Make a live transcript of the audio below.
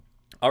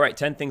All right,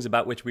 10 things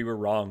about which we were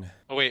wrong.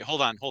 Oh, wait,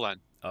 hold on.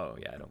 Oh,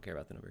 yeah, I don't care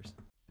about the numbers.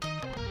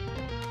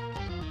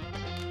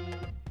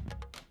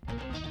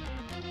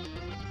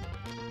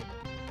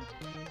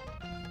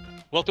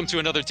 Welcome to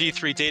another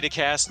D3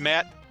 Datacast.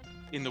 Matt,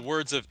 in the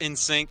words of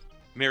InSync,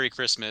 Merry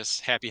Christmas,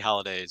 Happy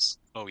Holidays.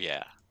 Oh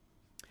yeah.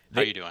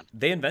 How you doing?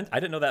 I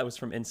didn't know that was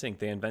from NSYNC.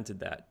 They invented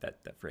that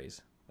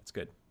phrase. That's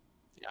good.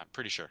 Yeah,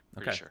 pretty sure.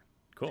 Pretty Okay, sure.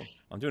 cool.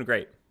 I'm doing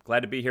great. Glad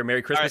to be here. Merry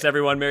All Christmas, right.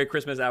 everyone. Merry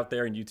Christmas out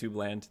there in YouTube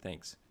land.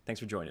 Thanks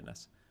for joining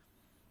us.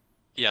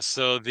 Yes,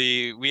 so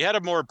the we had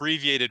a more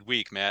abbreviated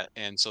week, Matt,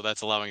 and so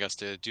that's allowing us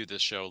to do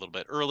this show a little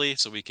bit early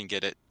so we can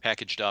get it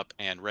packaged up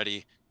and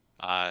ready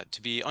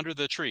to be under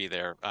the tree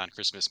there on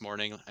Christmas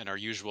morning in our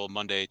usual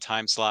Monday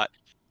time slot.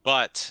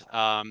 But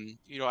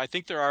I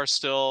think there are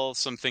still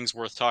some things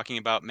worth talking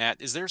about. Matt,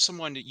 is there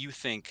someone that you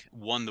think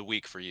won the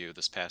week for you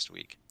this past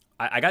week?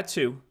 I got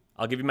two.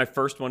 I'll give you my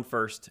first one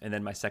first, and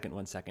then my second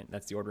one second.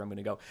 That's the order I'm going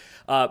to go.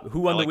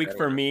 Who I won the like week that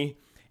for order. me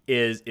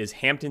is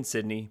Hampton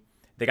Sydney.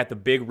 They got the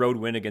big road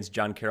win against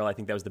John Carroll. I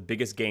think that was the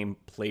biggest game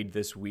played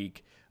this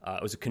week.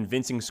 It was a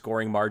convincing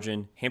scoring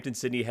margin. Hampton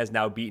Sydney has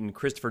now beaten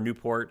Christopher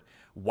Newport,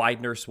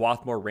 Widener,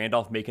 Swarthmore,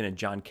 Randolph Macon, and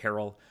John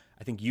Carroll.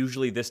 I think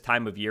usually this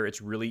time of year,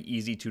 it's really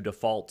easy to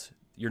default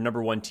your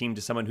number one team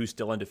to someone who's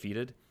still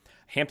undefeated.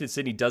 Hampton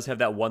Sydney does have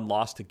that one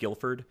loss to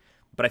Guilford,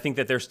 but I think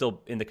that they're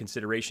still in the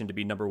consideration to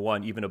be number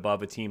one, even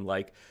above a team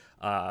like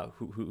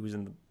who's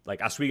in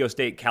like Oswego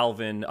State,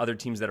 Calvin, other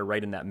teams that are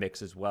right in that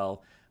mix as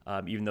well.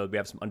 Even though we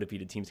have some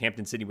undefeated teams,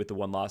 Hampton City with the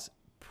one loss,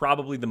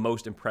 probably the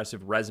most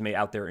impressive resume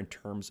out there in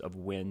terms of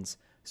wins.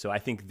 So I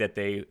think that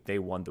they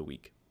won the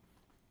week.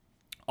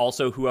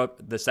 Also,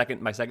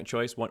 my second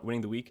choice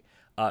winning the week,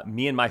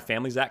 me and my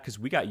family, Zach, because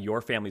we got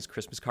your family's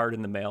Christmas card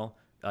in the mail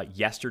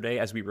yesterday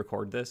as we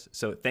record this.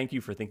 So thank you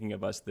for thinking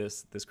of us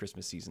this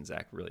Christmas season,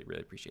 Zach. Really,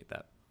 really appreciate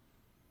that.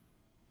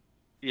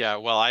 Yeah,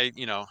 well, I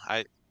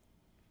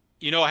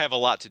have a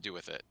lot to do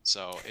with it.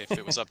 So if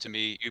it was up to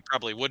me, you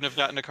probably wouldn't have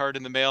gotten a card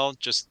in the mail,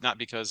 just not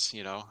because,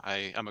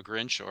 I'm a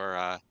Grinch or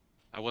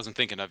I wasn't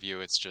thinking of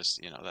you. It's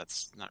just,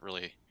 that's not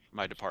really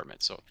my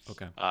department. So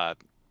Okay. uh,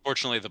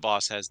 fortunately, the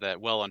boss has that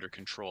well under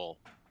control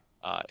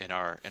in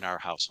our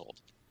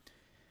household.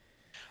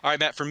 All right,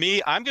 Matt, for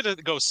me, I'm going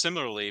to go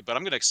similarly, but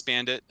I'm going to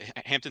expand it.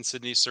 Hampton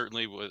Sydney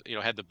certainly was,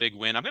 had the big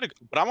win.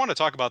 But I want to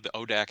talk about the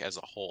ODAC as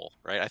a whole,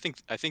 right? I think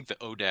the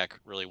ODAC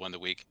really won the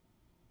week.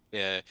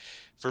 Uh,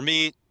 for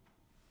me,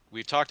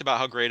 we've talked about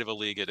how great of a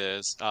league it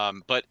is,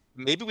 but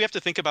maybe we have to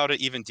think about it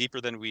even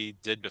deeper than we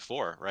did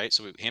before, right?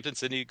 So Hampton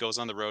Sydney goes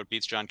on the road,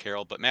 beats John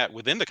Carroll, but Matt,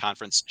 within the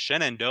conference,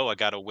 Shenandoah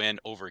got a win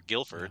over Yeah.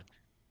 Guilford.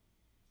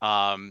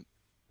 Um,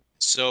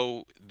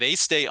 so they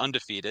stay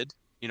undefeated.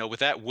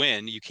 With that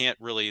win, you can't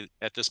really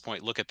at this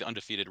point look at the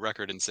undefeated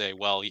record and say,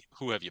 well,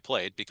 who have you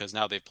played? Because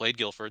now they've played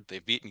Guilford,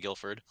 they've beaten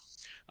Guilford.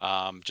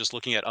 Just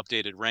looking at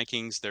updated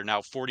rankings, they're now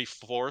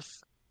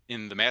 44th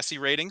in the Massey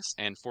ratings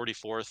and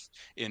 44th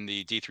in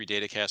the D3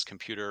 Datacast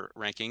computer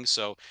rankings.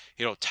 So,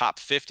 top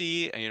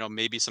 50,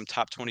 maybe some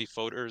top 20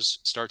 voters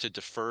start to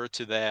defer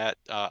to that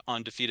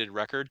undefeated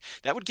record.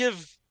 That would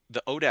give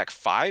the ODAC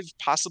five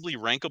possibly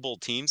rankable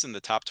teams in the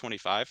top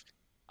 25.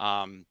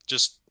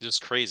 Just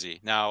crazy.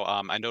 Now,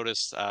 I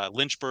noticed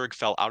Lynchburg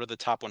fell out of the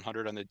top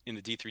 100 in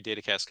the D3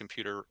 Datacast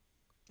computer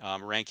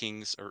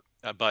rankings,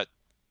 but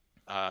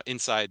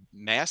inside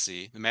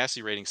Massey, the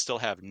Massey ratings still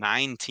have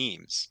nine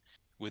teams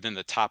within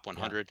the top Yeah.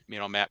 100.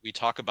 Matt, we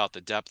talk about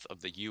the depth of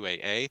the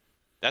UAA.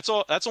 That's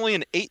all. That's only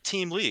an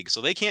eight-team league,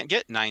 so they can't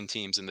get nine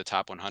teams in the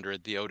top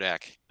 100. The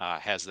ODAC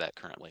has that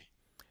currently.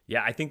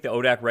 Yeah, I think the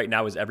ODAC right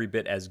now is every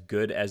bit as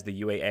good as the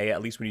UAA,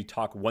 at least when you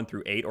talk 1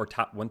 through 8 or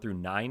top 1 through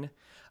 9.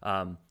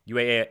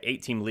 UAA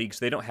 8-team leagues,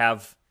 so they don't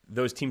have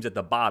those teams at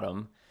the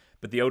bottom,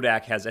 but the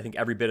ODAC has, I think,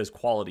 every bit as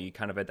quality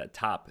kind of at that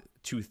top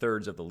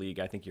two-thirds of the league.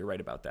 I think you're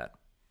right about that.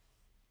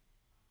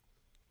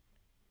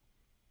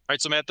 All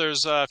right, so Matt,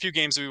 there's a few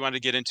games that we wanted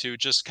to get into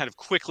just kind of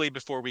quickly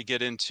before we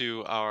get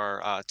into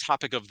our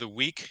topic of the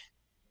week,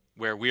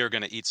 where we are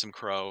going to eat some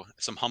crow,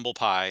 some humble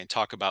pie, and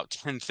talk about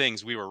 10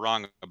 things we were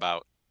wrong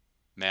about,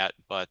 Matt.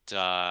 But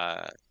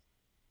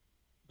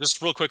just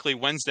real quickly,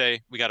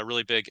 Wednesday, we got a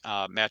really big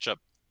matchup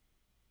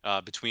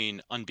between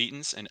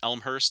Unbeatens and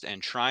Elmhurst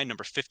and Shrine,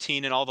 number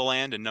 15 in all the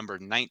land and number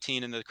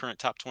 19 in the current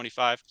top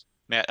 25.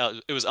 Matt,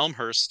 it was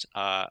Elmhurst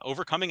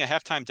overcoming a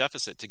halftime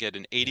deficit to get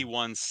an Yeah.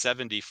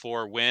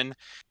 81-74 win.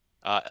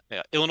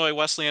 Illinois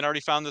Wesleyan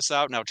already found this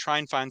out. Now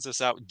Trine finds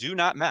this out. Do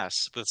not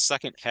mess with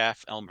second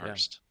half Yeah.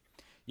 Elmhurst.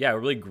 Yeah,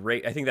 really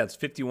great. I think that's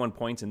 51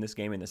 points in this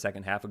game in the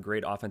second half. A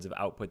great offensive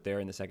output there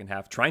in the second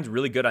half. Trine's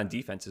really good on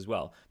defense as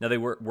well. Now they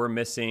were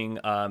missing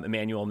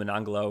Emmanuel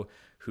Menangolo,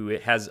 who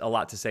has a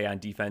lot to say on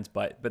defense,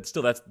 but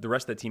still, that's the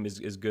rest of that team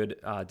is good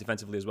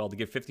defensively as well. To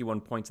give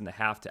 51 points in the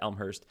half to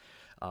Elmhurst,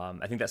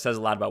 I think that says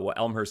a lot about what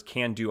Elmhurst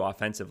can do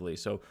offensively.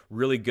 So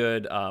really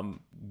good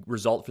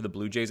result for the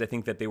Blue Jays. I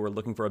think that they were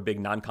looking for a big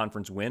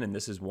non-conference win, and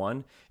this is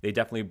one. They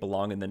definitely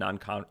belong in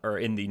the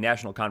in the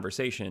national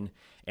conversation.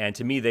 And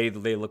to me, they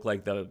look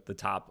like the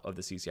top of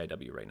the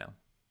CCIW right now.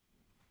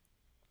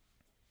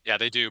 Yeah,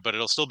 they do, but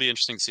it'll still be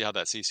interesting to see how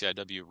that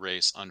CCIW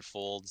race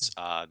unfolds.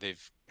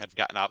 They've have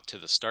gotten out to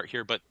the start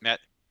here, but Matt,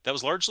 that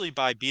was largely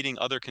by beating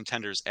other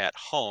contenders at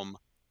home.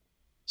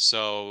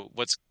 So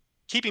what's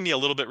keeping me a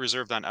little bit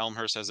reserved on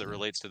Elmhurst as it Yeah.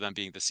 relates to them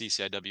being the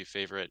CCIW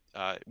favorite.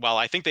 While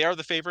I think they are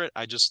the favorite,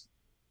 I just,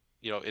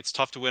 it's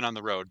tough to win on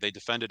the road. They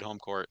defended home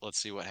court. Let's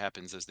see what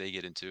happens as they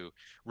get into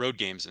road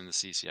games in the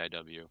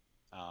CCIW.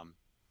 Um,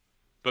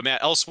 but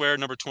Matt, elsewhere,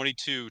 number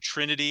 22,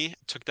 Trinity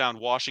took down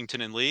Washington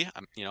and Lee.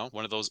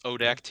 One of those Yeah.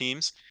 ODAC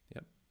teams.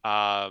 Yep.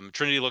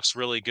 Trinity looks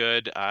really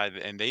good,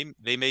 and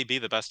they may be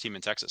the best team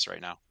in Texas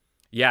right now.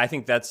 Yeah, I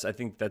think that's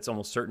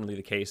almost certainly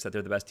the case that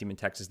they're the best team in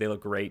Texas. They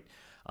look great.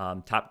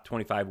 Top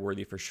 25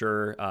 worthy for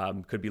sure.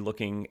 Could be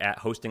looking at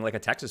hosting like a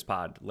Texas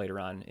pod later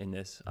on in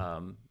this,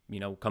 come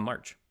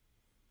March.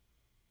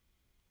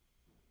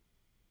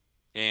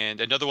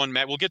 And another one,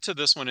 Matt, we'll get to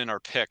this one in our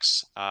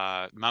picks.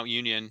 Mount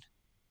Union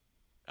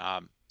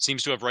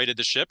seems to have righted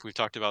the ship. We've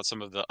talked about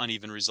some of the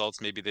uneven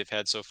results maybe they've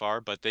had so far,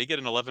 but they get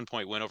an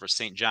 11-point win over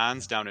St.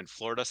 John's Yeah. down in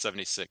Florida,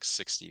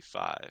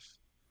 76-65.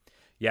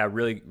 Yeah,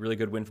 really, really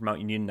good win for Mount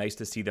Union. Nice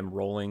to see them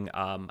rolling.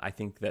 I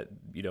think that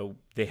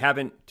they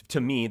haven't, to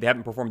me, they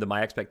haven't performed to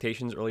my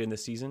expectations early in the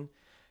season,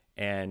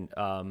 and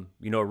a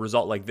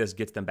result like this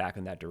gets them back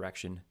in that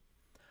direction.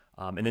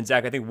 And then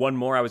Zach, I think one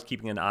more I was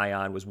keeping an eye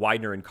on was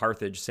Widener and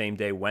Carthage, same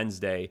day,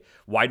 Wednesday.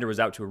 Widener was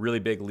out to a really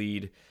big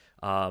lead.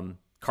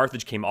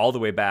 Carthage came all the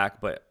way back,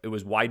 but it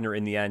was Widener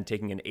in the end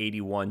taking an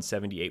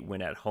 81-78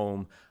 win at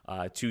home.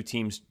 Two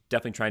teams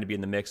definitely trying to be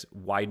in the mix.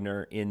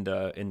 Widener in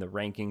the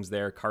rankings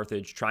there.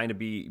 Carthage trying to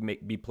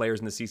be players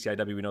in the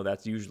CCIW. We know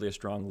that's usually a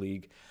strong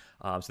league.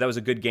 So that was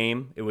a good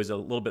game. It was a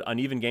little bit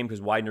uneven game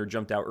because Widener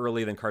jumped out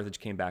early, then Carthage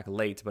came back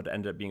late, but it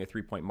ended up being a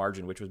 3-point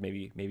margin, which was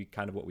maybe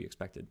kind of what we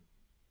expected.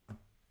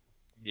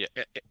 Yeah.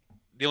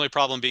 The only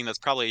problem being that's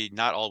probably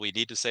not all we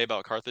need to say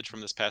about Carthage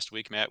from this past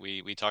week, Matt.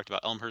 We talked about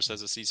Elmhurst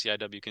as a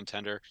CCIW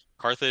contender.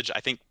 Carthage,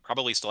 I think,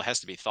 probably still has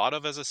to be thought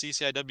of as a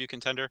CCIW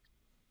contender,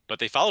 but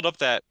they followed up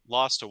that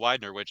loss to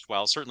Widener, which,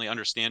 while certainly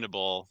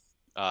understandable,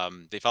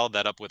 they followed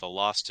that up with a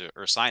loss to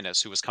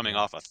Ursinus, who was coming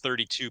Yeah. off a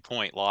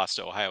 32-point loss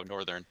to Ohio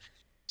Northern.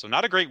 So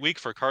not a great week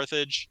for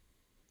Carthage.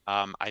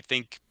 I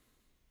think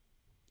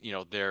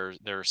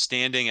their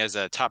standing as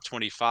a top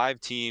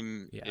 25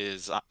 team Yeah.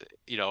 is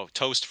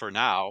toast for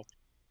now.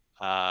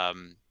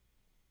 Um,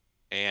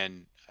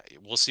 and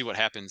we'll see what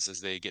happens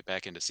as they get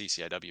back into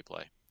CCIW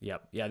play.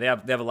 Yep. Yeah, they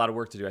have a lot of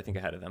work to do, I think,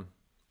 ahead of them.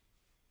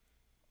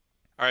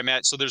 All right,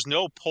 Matt. So there's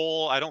no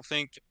poll. I don't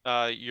think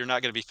you're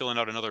not going to be filling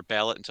out another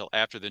ballot until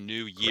after the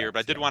new year. But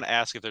I Correct. did Yeah. want to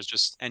ask if there's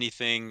just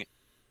anything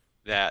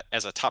that,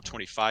 as a top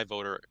 25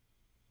 voter,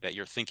 that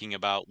you're thinking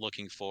about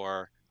looking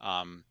for,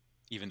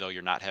 even though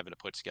you're not having to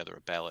put together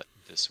a ballot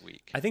this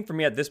week. I think for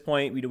me at this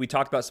point, we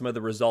talked about some of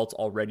the results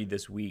already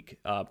this week.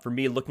 For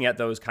me, looking at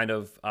those kind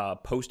of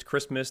post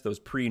Christmas, those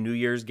pre New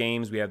Year's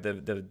games, we have the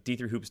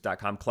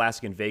D3Hoops.com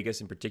Classic in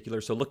Vegas in particular.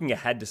 So looking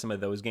ahead to some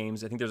of those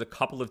games, I think there's a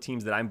couple of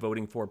teams that I'm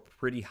voting for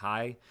pretty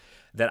high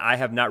that I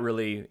have not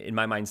really, in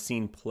my mind,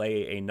 seen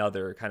play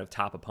another kind of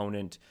top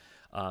opponent.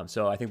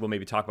 So I think we'll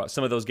maybe talk about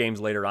some of those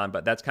games later on,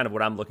 but that's kind of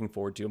what I'm looking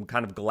forward to. I'm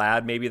kind of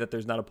glad maybe that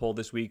there's not a poll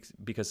this week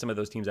because some of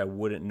those teams I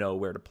wouldn't know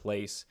where to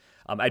place.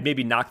 I'd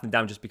maybe knock them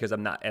down just because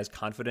I'm not as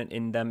confident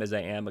in them as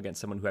I am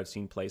against someone who I've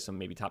seen play some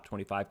maybe top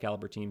 25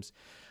 caliber teams.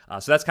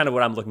 So that's kind of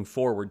what I'm looking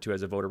forward to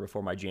as a voter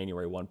before my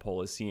January 1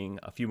 poll is seeing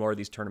a few more of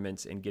these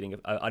tournaments and getting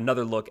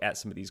another look at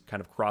some of these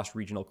kind of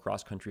cross-regional,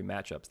 cross-country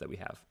matchups that we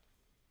have.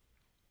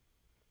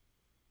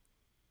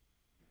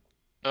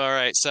 All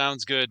right,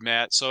 sounds good,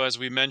 Matt. So as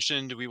we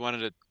mentioned, we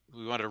wanted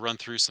to run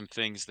through some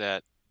things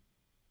that,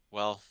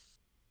 well,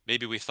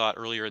 maybe we thought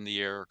earlier in the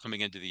year or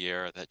coming into the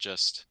year that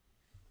just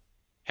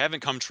haven't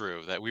come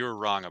true, that we were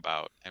wrong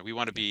about. And we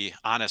want to Yeah, be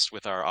honest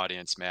with our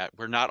audience, Matt.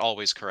 We're not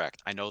always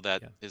correct. I know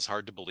that yeah. is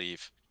hard to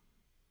believe.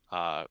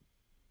 Uh,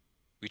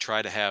 we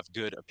try to have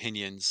good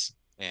opinions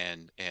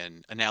and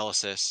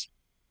analysis,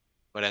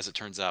 but as it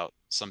turns out,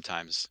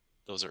 sometimes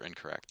those are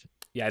incorrect.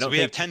 Yeah, So we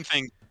have 10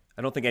 things.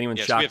 I don't think anyone's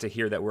Yes, we shocked have to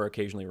hear that we're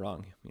occasionally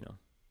wrong.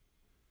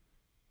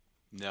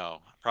 no,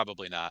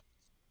 probably not.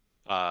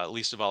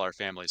 Least of all our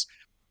families.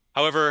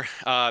 However,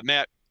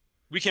 Matt,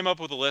 we came up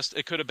with a list.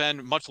 It could have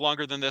been much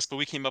longer than this, but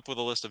we came up with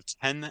a list of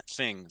 10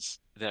 things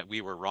that we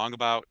were wrong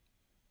about,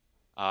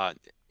 uh,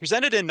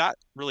 presented in not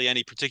really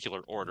any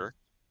particular order.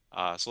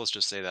 So let's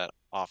just say that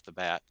off the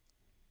bat.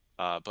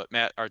 But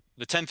Matt,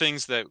 the 10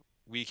 things that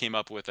we came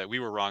up with that we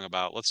were wrong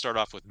about. Let's start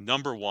off with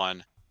number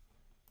one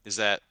is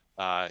that,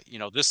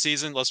 this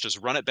season, let's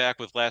just run it back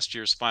with last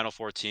year's Final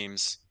Four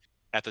teams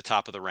at the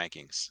top of the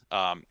rankings.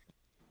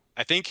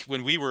 I think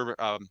when we were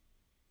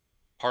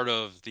part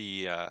of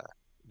the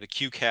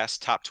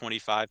QCast top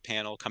 25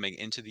 panel coming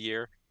into the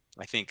year,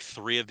 I think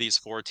three of these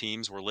four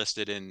teams were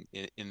listed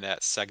in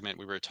that segment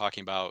we were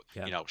talking about,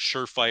 Yeah,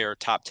 surefire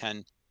top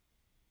 10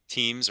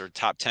 teams or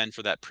top 10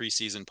 for that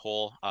preseason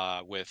poll,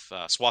 with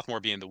Swarthmore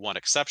being the one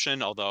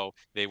exception, although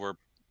they were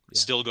yeah,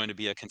 still going to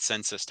be a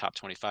consensus top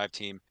 25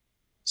 team.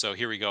 So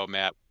here we go,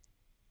 Matt.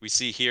 We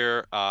see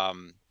here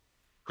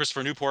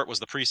Christopher Newport was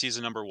the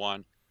preseason number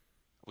one.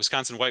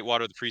 Wisconsin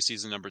Whitewater, the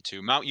preseason number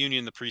 2, Mount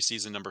Union, the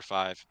preseason number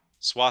 5,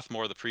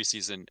 Swarthmore, the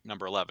preseason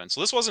number 11. So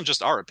this wasn't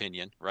just our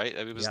opinion, right?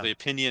 It was Yeah. the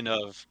opinion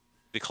of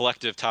the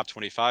collective top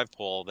 25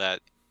 poll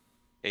that,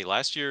 hey,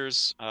 last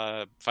year's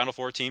Final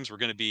Four teams were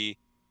going to be,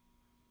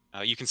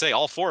 you can say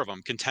all 4 of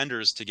them,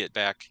 contenders to get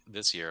back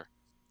this year.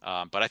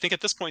 But I think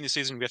at this point in the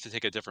season, we have to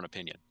take a different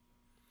opinion.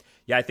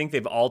 Yeah, I think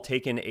they've all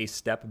taken a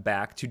step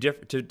back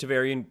to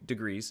varying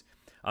degrees.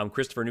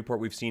 Christopher Newport,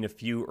 we've seen a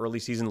few early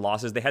season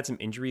losses. They had some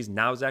injuries.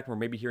 Now, Zach, we're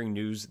maybe hearing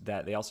news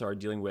that they also are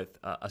dealing with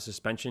a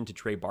suspension to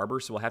Trey Barber.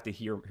 So we'll have to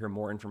hear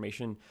more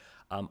information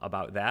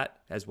about that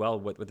as well,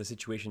 what the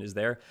situation is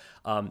there.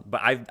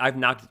 But I've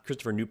knocked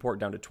Christopher Newport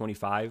down to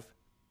 25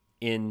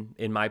 in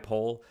my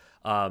poll.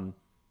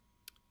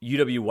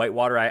 UW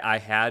Whitewater, I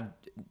had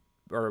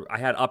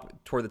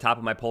up toward the top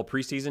of my poll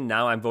preseason.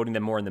 Now I'm voting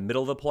them more in the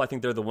middle of the poll. I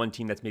think they're the one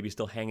team that's maybe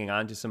still hanging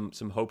on to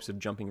some hopes of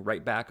jumping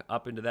right back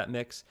up into that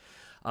mix.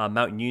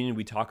 Mountain Union,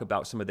 we talk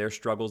about some of their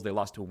struggles. They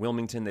lost to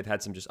Wilmington. They've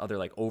had some just other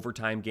like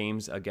overtime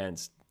games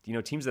against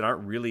teams that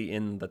aren't really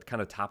in the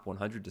kind of top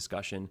 100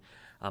 discussion.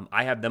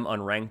 I have them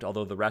unranked,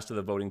 although the rest of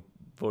the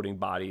voting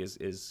body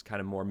is kind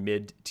of more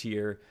mid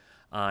tier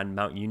on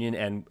Mount Union.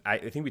 And I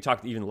think we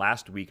talked even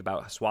last week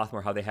about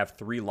Swarthmore, how they have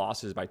 3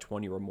 losses by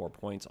 20 or more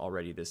points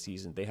already this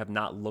season. They have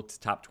not looked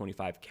top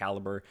 25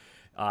 caliber.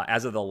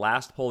 As of the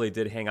last poll, they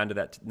did hang on to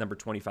that number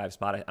 25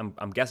 spot.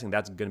 I'm guessing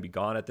that's going to be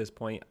gone at this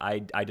point. I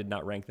did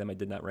not rank them. I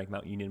did not rank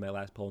Mount Union in my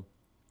last poll.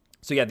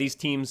 So yeah, these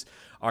teams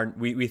are.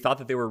 We thought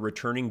that they were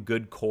returning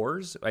good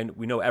cores, and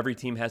we know every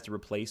team has to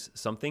replace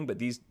something, but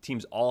these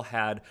teams all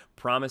had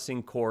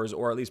promising cores,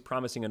 or at least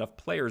promising enough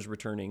players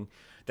returning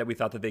that we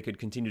thought that they could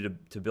continue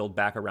to build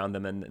back around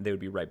them, and they would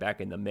be right back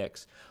in the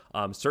mix.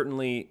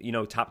 Certainly,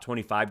 top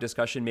 25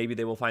 discussion, maybe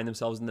they will find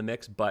themselves in the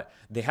mix, but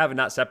they have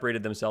not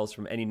separated themselves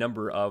from any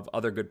number of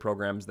other good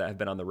programs that have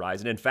been on the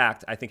rise, and in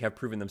fact, I think have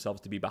proven themselves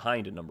to be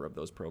behind a number of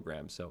those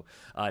programs. So,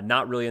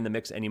 not really in the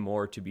mix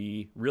anymore to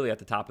be really at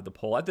the top of the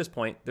poll at this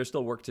point. There's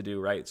still work to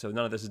do, right? So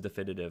none of this is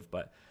definitive,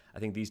 but I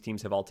think these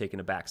teams have all taken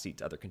a backseat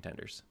to other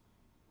contenders.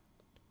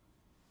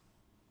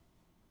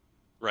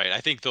 Right.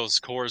 I think those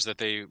cores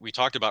that we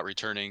talked about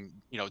returning,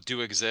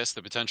 do exist.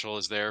 The potential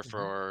is there Mm-hmm.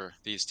 for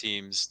these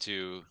teams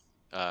to,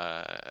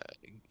 uh,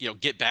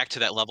 get back to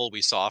that level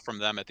we saw from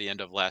them at the end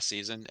of last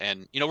season.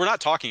 And, we're not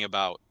talking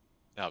about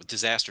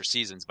disaster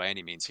seasons by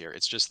any means here.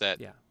 It's just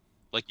that, Yeah.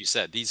 like you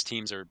said, these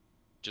teams are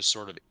just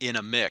sort of in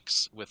a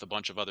mix with a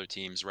bunch of other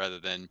teams rather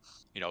than,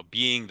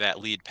 being that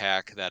lead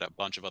pack that a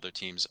bunch of other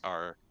teams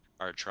are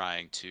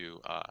trying to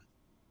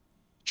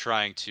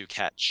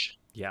catch.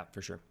 Yeah,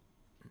 for sure.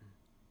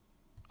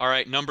 All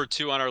right, number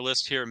 2 on our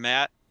list here,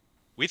 Matt.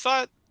 We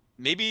thought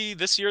maybe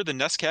this year the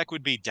NESCAC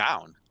would be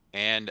down,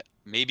 and Yeah.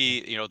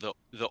 maybe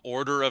the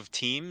order of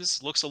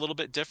teams looks a little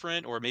bit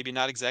different, or maybe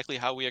not exactly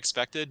how we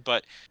expected.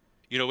 But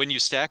when you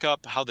stack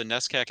up how the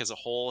NESCAC as a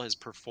whole has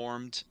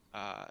performed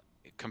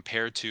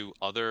compared to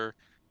other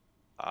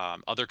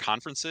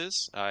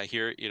conferences,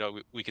 here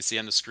we can see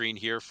on the screen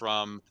here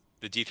from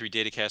the D3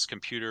 Datacast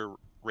computer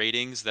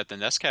ratings that the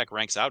NESCAC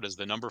ranks out as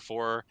the number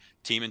 4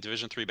 team in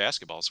Division 3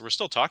 basketball. So we're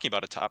still talking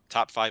about a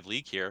top 5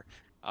 league here.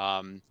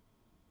 Um,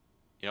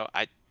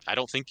 I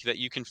don't think that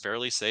you can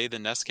fairly say the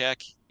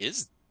NESCAC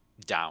is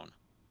down.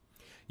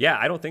 Yeah,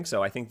 I don't think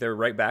so. I think they're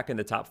right back in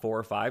the top 4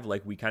 or 5,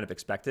 like we kind of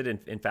expected.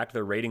 In fact,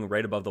 they're rating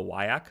right above the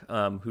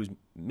WIAC, who's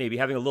maybe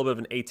having a little bit of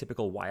an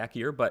atypical WIAC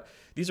year. But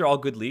these are all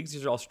good leagues.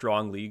 These are all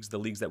strong leagues, the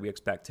leagues that we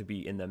expect to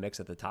be in the mix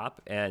at the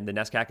top. And the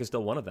NESCAC is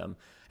still one of them.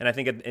 And I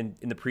think in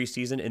the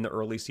preseason, in the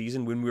early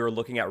season, when we were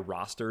looking at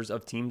rosters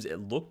of teams,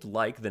 it looked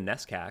like the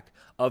NESCAC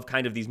of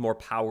kind of these more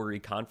powery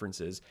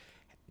conferences,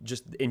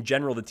 just in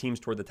general, the teams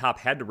toward the top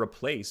had to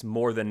replace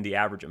more than the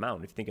average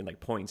amount. If you're thinking like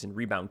points and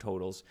rebound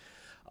totals,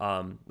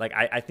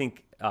 I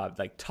think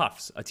like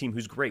Tufts, a team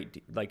who's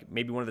great, like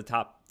maybe one of the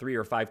top 3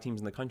 or 5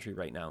 teams in the country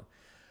right now.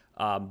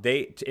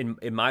 They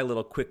in my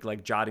little quick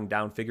like jotting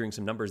down, figuring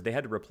some numbers, they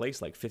had to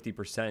replace like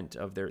 50%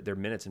 of their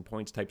minutes and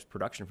points types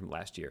production from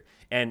last year,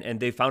 and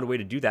they found a way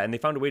to do that, and they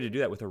found a way to do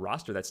that with a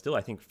roster that's still,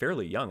 I think,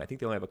 fairly young. I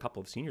think they only have a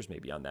couple of seniors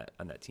maybe on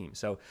that team,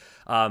 so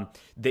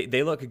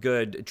they look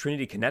good.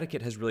 Trinity,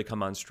 Connecticut has really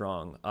come on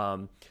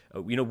strong.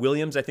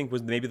 Williams, I think,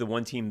 was maybe the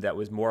one team that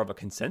was more of a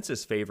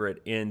consensus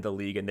favorite in the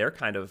league, and they're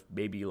kind of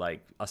maybe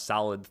like a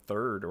solid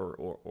third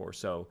or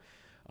so.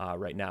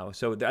 Right now.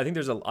 So I think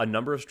there's a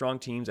number of strong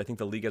teams. I think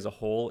the league as a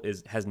whole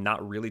has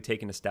not really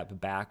taken a step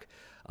back.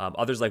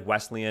 Others like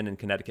Wesleyan and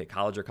Connecticut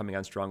College are coming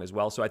on strong as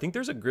well. So I think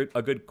there's a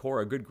good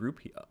core, a good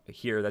group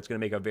here that's going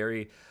to make a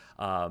very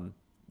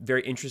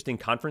interesting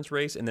conference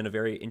race, and then a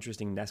very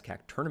interesting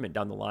NESCAC tournament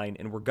down the line.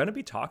 And we're going to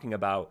be talking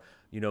about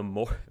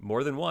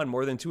more than 1,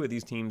 more than 2 of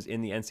these teams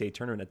in the NCAA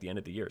tournament at the end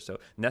of the year. So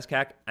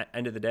NESCAC,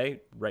 end of the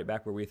day, right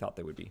back where we thought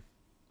they would be.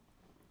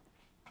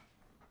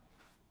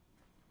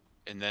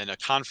 And then a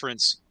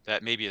conference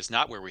that maybe is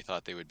not where we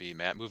thought they would be,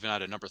 Matt. Moving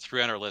on to number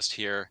 3 on our list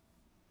here.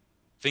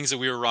 Things that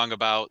we were wrong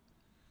about.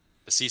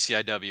 The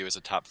CCIW is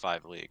a top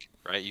 5 league,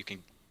 right? You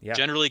can Yeah.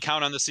 generally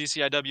count on the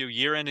CCIW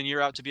year in and year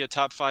out to be a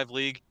top 5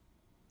 league.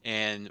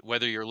 And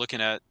whether you're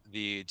looking at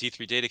the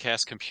D3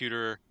 Datacast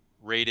computer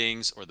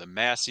ratings or the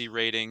Massey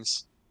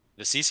ratings,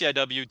 the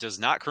CCIW does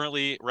not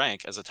currently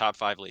rank as a top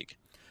 5 league.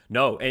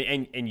 No,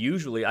 and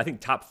usually I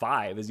think top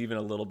 5 is even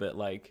a little bit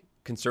like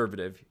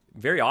conservative.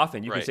 Very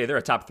often you can Right. say they're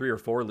a top 3 or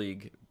 4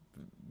 league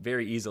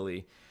very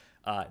easily.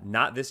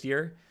 Not this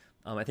year.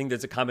 I think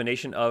there's a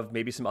combination of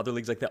maybe some other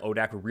leagues like the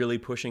ODAC really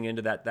pushing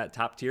into that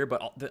top tier,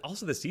 but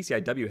also the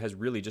CCIW has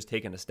really just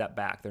taken a step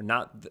back. They're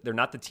not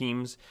the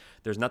teams.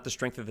 There's not the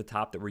strength at the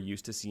top that we're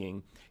used to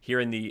seeing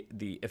here in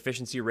the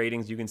efficiency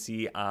ratings. You can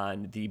see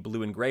on the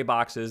blue and gray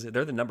boxes,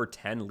 they're the number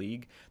 10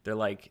 league.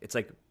 It's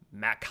like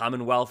MAC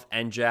Commonwealth,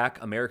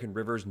 NJAC, American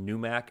Rivers,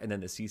 NUMAC, and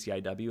then the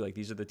CCIW. Like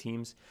these are the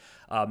teams.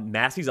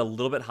 Massey's a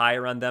little bit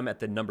higher on them at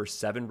the number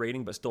 7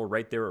 rating, but still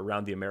right there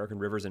around the American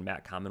Rivers and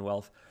MAC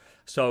Commonwealth.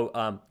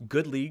 So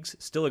good leagues,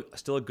 still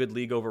a good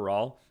league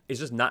overall. It's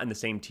just not in the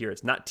same tier.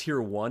 It's not tier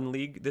 1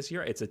 league this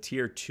year. It's a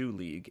tier 2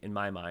 league in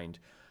my mind.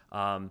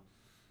 And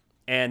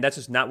that's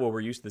just not what we're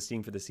used to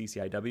seeing for the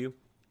CCIW.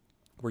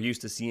 We're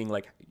used to seeing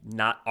like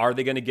not are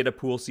they going to get a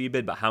pool C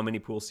bid, but how many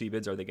pool C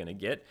bids are they going to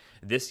get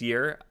this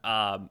year?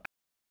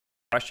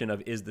 Question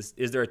of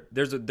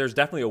there's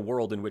definitely a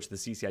world in which the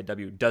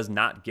CCIW does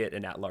not get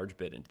an at-large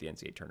bid into the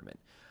NCAA tournament.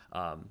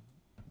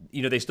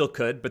 They still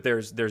could, but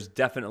there's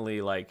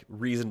definitely like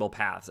reasonable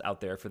paths out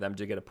there for them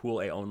to get a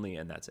pool A only,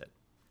 and that's it.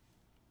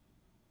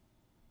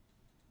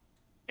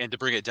 And to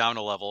bring it down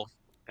a level,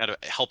 how to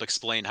help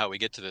explain how we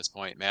get to this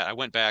point, Matt, I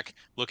went back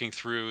looking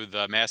through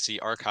the Massey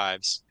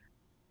archives,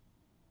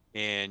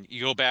 and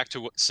you go back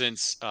to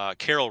since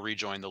Carroll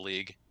rejoined the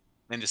league,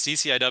 and the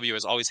CCIW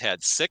has always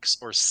had 6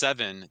 or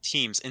 7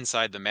 teams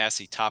inside the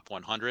Massey top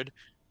 100.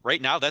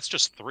 Right now, that's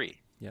just 3.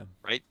 Yeah.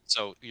 Right.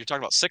 So you're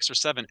talking about 6 or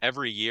 7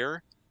 every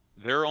year.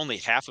 They're only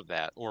half of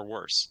that or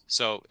worse.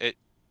 So it's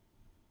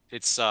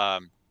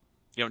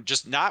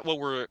just not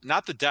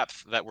the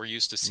depth that we're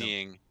used to No.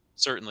 seeing,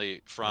 certainly Yeah.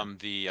 from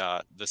the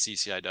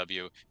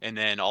CCIW, and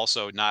then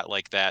also not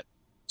like that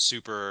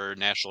super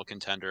national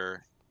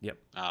contender, Yep.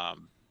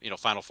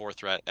 Final Four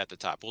threat at the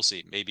top. We'll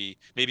see. Maybe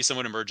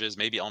someone emerges.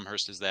 Maybe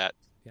Elmhurst is that.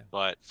 Yeah.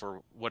 But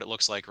for what it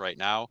looks like right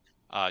now,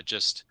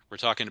 just we're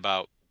talking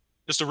about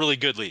just a really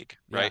good league,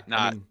 Yeah. right? I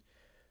Not mean,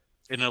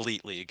 an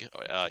elite league,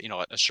 a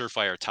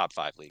surefire top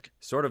 5 league.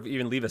 sort of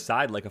even leave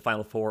aside like a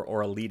Final Four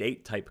or Elite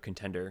Eight type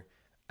contender.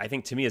 I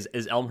think to me is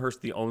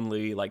Elmhurst the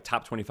only like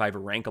top 25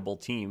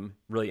 rankable team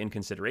really in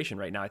consideration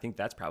right now. I think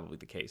that's probably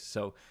the case.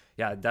 So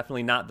yeah,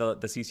 definitely not the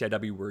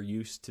CCIW we're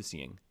used to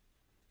seeing.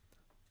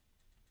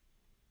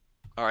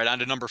 All right, on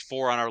to number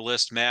 4 on our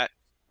list, Matt.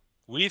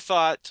 We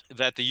thought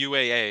that the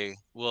UAA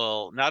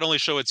will not only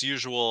show its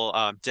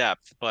usual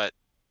depth, but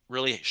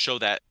really show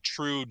that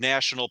true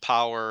national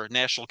power,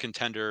 national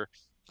contender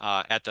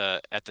at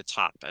the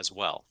top as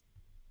well.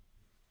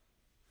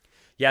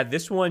 Yeah,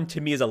 this one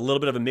to me is a little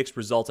bit of a mixed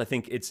result. I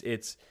think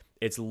it's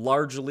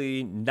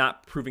largely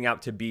not proving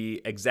out to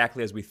be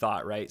exactly as we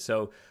thought, right?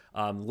 So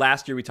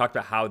last year we talked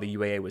about how the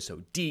UAA was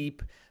so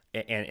deep,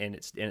 and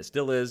it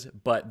still is,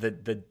 but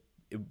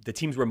the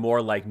teams were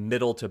more like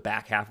middle to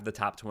back half of the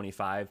top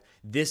 25.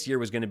 This year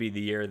was going to be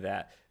the year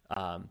that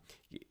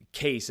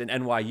Case and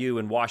NYU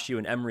and WashU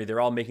and Emory, they're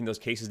all making those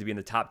cases to be in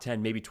the top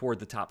 10, maybe toward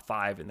the top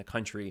 5 in the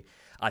country.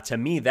 To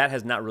me, that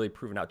has not really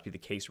proven out to be the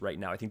case right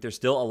now. I think there's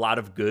still a lot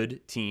of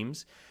good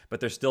teams, but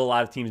there's still a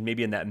lot of teams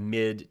maybe in that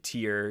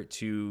mid-tier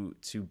to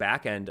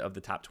back end of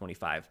the top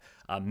 25.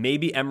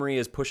 Maybe Emory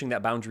is pushing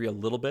that boundary a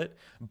little bit,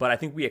 but I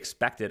think I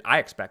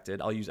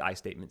expected, I'll use I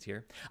statements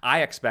here,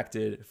 I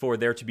expected for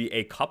there to be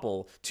a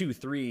couple, 2,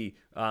 3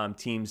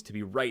 teams to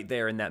be right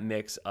there in that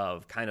mix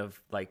of kind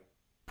of like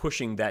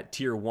pushing that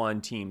tier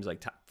 1 teams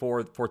like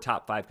for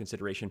top 5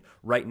 consideration.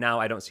 Right now,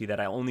 I don't see that.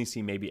 I only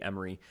see maybe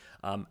Emory.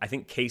 I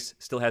think Case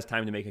still has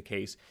time to make a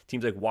case.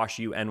 Teams like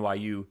WashU,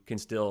 NYU can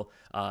still,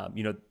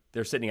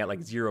 they're sitting at like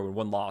 0 and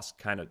 1 loss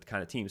kind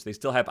of teams. They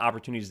still have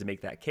opportunities to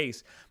make that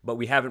case, but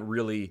I haven't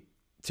really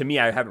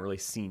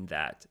seen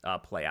that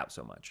play out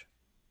so much.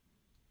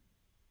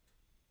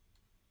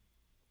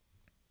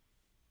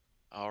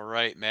 All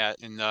right, Matt,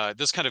 and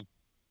this kind of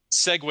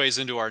segues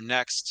into our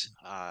next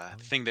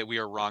thing that we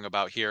are wrong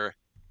about here,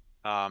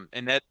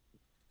 and that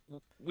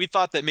we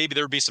thought that maybe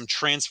there would be some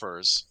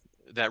transfers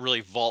that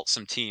really vault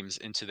some teams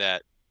into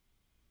that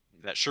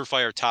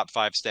surefire top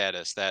 5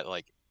 status, that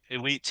like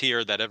elite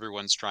tier that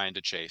everyone's trying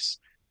to chase.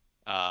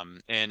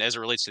 And as it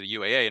relates to the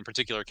UAA, in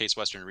particular, Case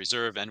Western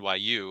Reserve,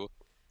 NYU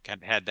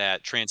kind of had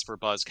that transfer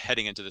buzz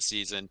heading into the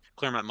season.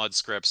 Claremont Mudd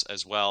Scripps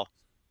as well.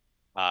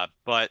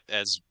 But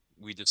as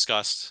we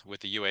discussed with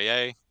the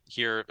UAA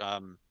here,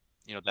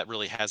 that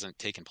really hasn't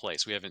taken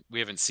place. We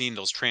haven't seen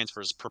those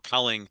transfers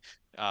propelling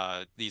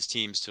these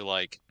teams to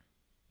like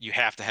you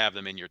have to have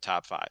them in your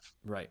top 5.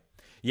 Right.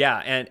 Yeah,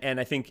 and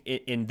I think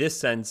in this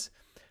sense,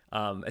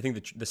 I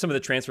think some of the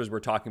transfers we're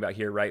talking about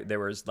here, right? There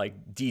was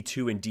like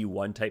D2 and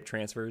D1 type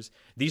transfers.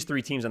 These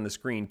 3 teams on the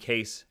screen,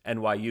 Case,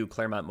 NYU,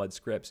 Claremont Mudd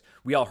Scripps,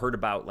 we all heard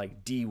about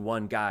like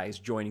D1 guys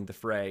joining the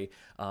fray.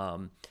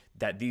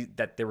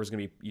 That there was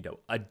going to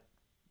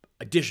be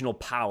additional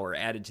power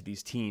added to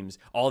these teams.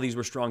 All these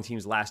were strong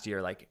teams last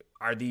year. Like,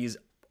 are these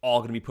all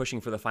going to be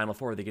pushing for the Final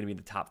Four? Are they going to be in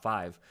the top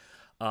five?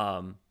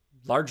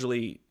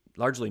 Largely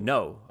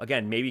no.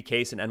 Again, maybe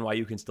Case and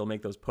NYU can still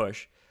make those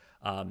push.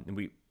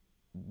 And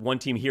one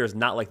team here is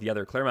not like the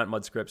other. Claremont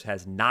Mudscripts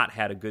has not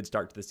had a good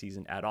start to the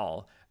season at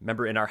all.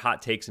 Remember in our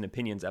hot takes and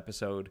opinions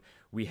episode,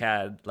 we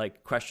had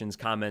like questions,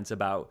 comments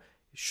about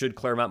should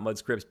Claremont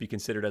Mudscripts be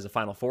considered as a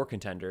Final Four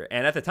contender?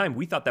 And at the time,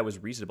 we thought that was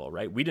reasonable,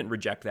 right? We didn't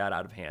reject that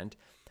out of hand.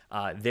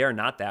 They're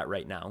not that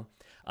right now.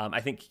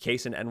 I think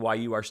Case and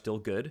NYU are still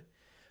good,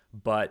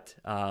 but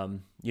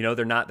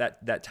they're not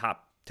that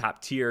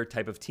top tier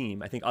type of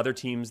team. I think other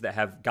teams that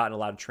have gotten a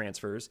lot of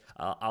transfers,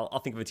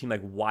 I'll think of a team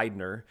like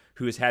Widener,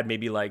 who has had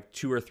maybe like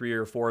 2 or 3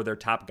 or 4 of their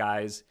top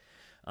guys,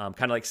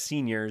 kind of like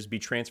seniors, be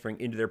transferring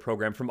into their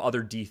program from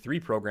other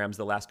D3 programs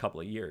the last couple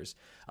of years.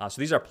 So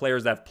these are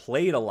players that have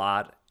played a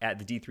lot at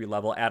the D3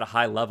 level, at a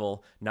high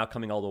level, now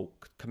coming all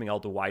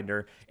to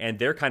Widener, and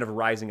they're kind of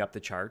rising up the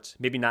charts.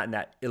 Maybe not in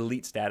that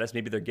elite status.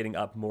 Maybe they're getting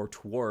up more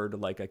toward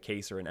like a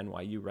Case or an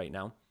NYU right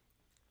now.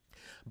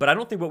 But I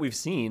don't think what we've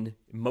seen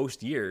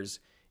most years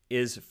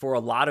is for a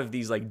lot of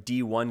these like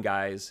D1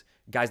 guys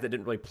that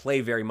didn't really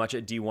play very much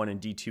at D1 and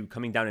D2,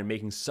 coming down and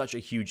making such a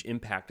huge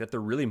impact that they're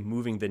really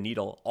moving the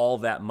needle all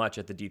that much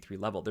at the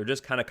D3 level. They're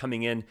just kind of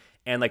coming in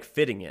and like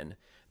fitting in.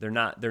 They're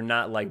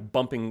not like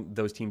bumping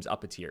those teams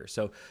up a tier.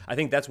 So I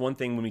think that's one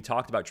thing when we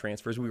talked about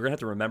transfers, we're going to have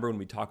to remember when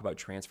we talk about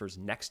transfers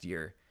next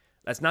year,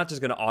 that's not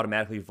just going to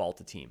automatically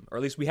vault a team, or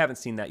at least we haven't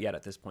seen that yet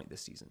at this point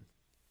this season.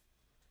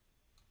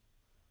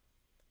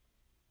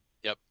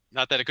 Yep.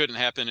 Not that it couldn't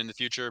happen in the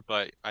future,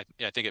 but I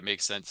think it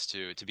makes sense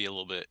to be a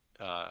little bit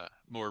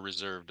more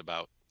reserved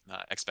about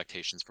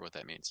expectations for what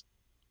that means.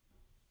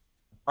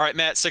 All right,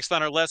 Matt, sixth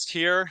on our list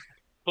here,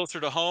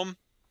 closer to home.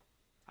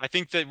 I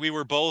think that we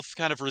were both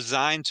kind of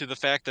resigned to the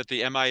fact that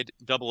the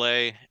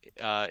MIAA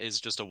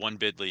is just a one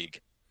bid league,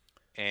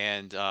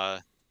 and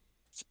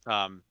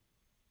um,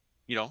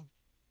 you know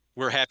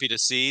we're happy to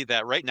see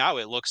that right now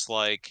it looks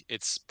like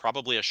it's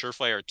probably a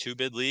surefire two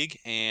bid league,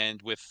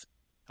 and with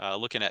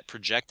looking at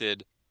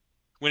projected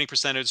winning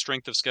percentage,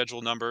 strength of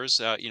schedule numbers.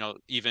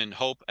 Even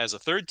Hope as a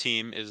third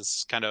team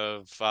is kind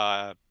of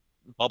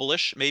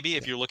bubblish, maybe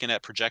if Yeah. you're looking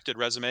at projected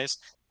resumes.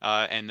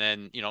 And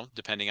then,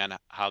 depending on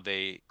how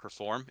they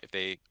perform, if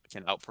they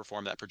can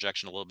outperform that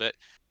projection a little bit,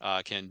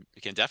 can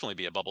definitely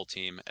be a bubble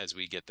team as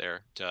we get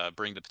there to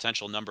bring the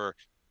potential number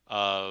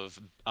of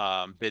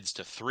bids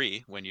to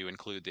 3 when you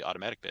include the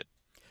automatic bid.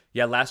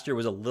 Yeah, last year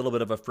was a little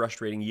bit of a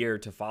frustrating year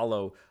to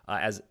follow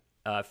as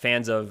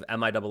fans of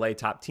MIAA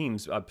top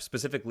teams,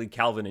 specifically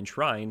Calvin and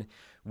Shrine,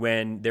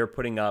 when they're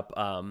putting up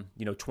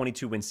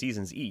 22 win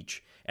seasons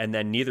each, and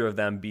then neither of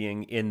them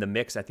being in the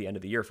mix at the end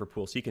of the year for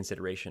Pool C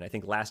consideration. I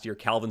think last year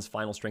Calvin's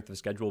final strength of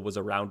schedule was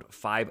around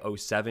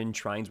 507,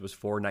 Shrine's was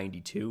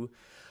 492.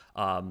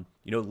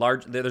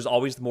 There's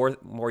always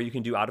more you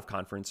can do out of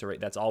conference, right?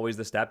 That's always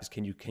the step, is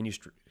can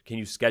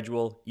you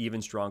schedule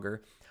even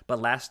stronger? But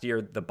last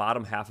year, the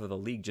bottom half of the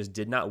league just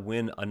did not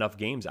win enough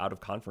games out of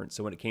conference.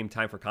 So when it came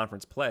time for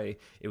conference play,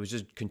 it was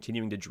just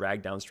continuing to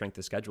drag down strength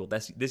of schedule.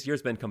 This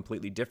year's been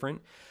completely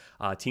different.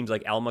 Teams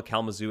like Alma,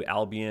 Kalamazoo,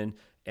 Albion,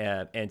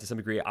 and to some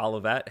degree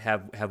Olivet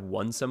have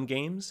won some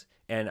games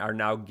and are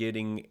now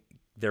getting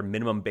their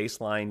minimum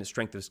baseline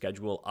strength of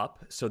schedule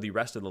up. So the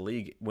rest of the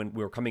league, when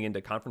we were coming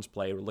into conference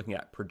play, we're looking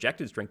at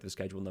projected strength of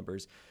schedule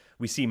numbers.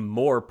 We see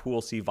more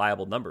Pool C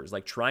viable numbers,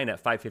 like Trine at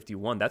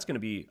 551. That's going to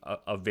be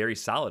a very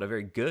solid, a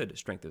very good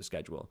strength of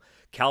schedule.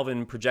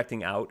 Calvin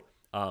projecting out,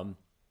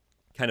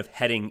 kind of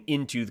heading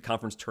into the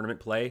conference tournament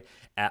play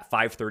at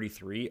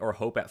 533, or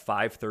Hope at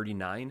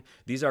 539.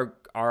 These are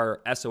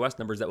our SOS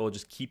numbers that will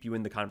just keep you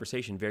in the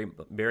conversation, very,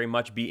 very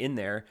much be in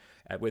there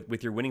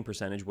with your winning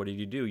percentage. What did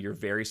you do? You're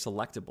very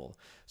selectable.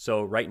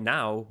 So right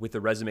now, with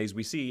the resumes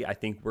we see, I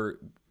think we're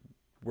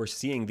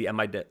seeing the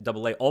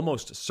MIAA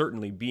almost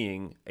certainly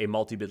being a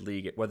multi-bid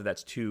league, whether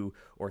that's 2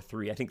 or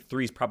 3. I think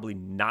 3 is probably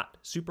not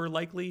super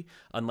likely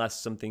unless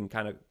something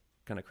kind of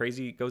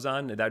crazy goes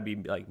on. That'd be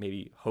like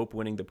maybe Hope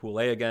winning the Pool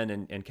A again,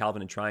 and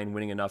Calvin and Trine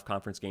winning enough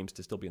conference games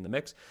to still be in the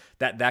mix.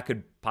 That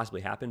could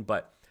possibly happen,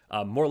 but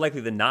more likely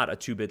than not, a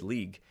 2-bid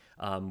league,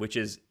 which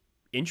is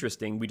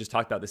interesting. We just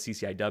talked about the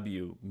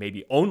CCIW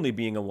maybe only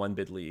being a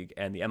 1-bid league,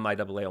 and the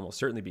MIAA almost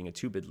certainly being a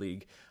 2-bid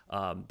league.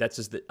 That's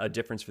just a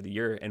difference for the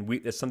year, and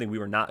that's something we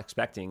were not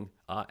expecting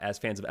as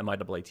fans of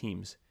MIAA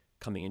teams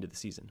coming into the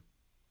season.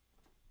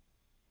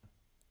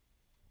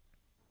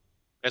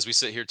 As we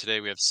sit here today,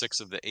 we have 6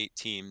 of the 8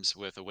 teams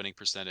with a winning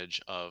percentage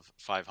of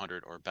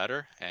 500 or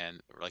better. And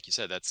like you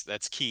said,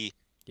 that's key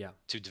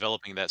to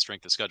developing that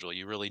strength of schedule.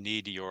 You really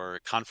need your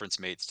conference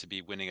mates to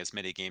be winning as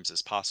many games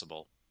as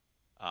possible.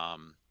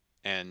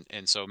 And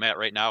so Matt,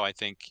 right now, I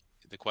think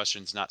the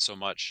question's not so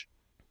much,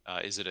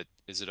 is it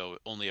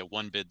only a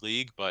 1-bid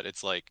league, but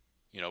it's like,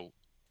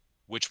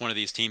 which one of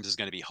these teams is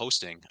going to be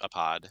hosting a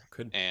pod?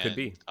 Could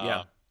be.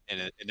 Yeah.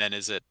 And then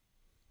is it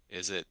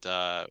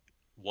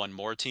one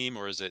more team,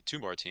 or is it 2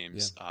 more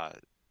teams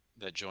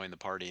that join the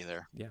party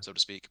there, Yeah. so to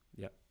speak?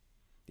 Yeah.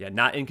 Yeah,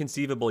 not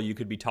inconceivable. You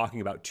could be talking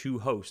about two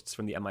hosts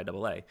from the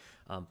MIAA.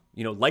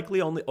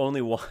 Likely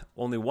only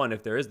one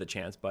if there is the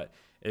chance. But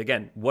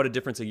again, what a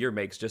difference a year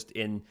makes just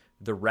in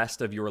the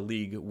rest of your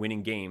league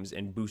winning games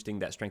and boosting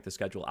that strength of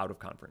schedule out of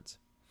conference.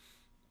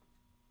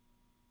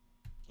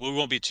 We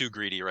won't be too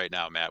greedy right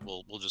now, Matt.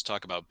 We'll just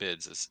talk about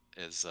bids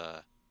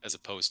as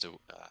opposed to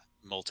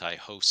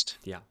multi-host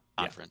Yeah,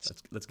 yeah. conference.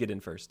 Let's get in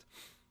first.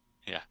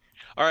 Yeah.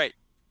 All right.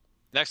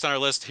 Next on our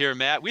list here,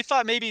 Matt. We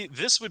thought maybe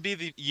this would be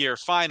the year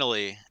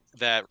finally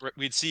that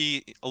we'd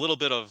see a little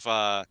bit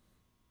of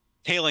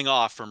tailing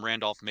off from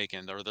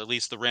Randolph-Macon, or at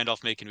least the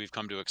Randolph-Macon we've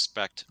come to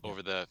expect Yeah.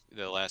 over the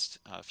last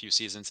few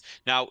seasons.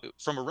 Now,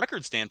 from a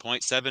record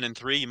standpoint,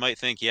 7-3, you might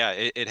think, yeah,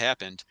 it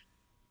happened.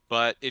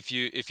 But if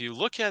you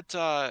look at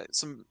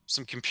some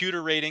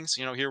computer ratings,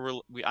 here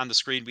we on the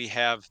screen we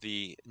have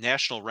the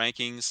national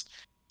rankings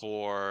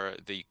for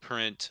the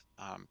current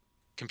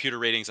computer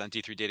ratings on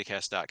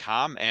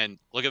d3datacast.com, and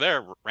look at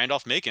there,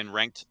 Randolph-Macon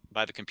ranked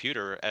by the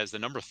computer as the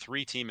number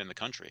 3 team in the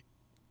country.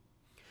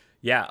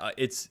 Yeah,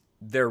 it's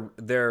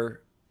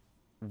their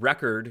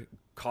record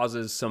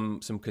causes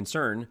some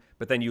concern,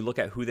 but then you look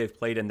at who they've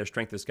played and their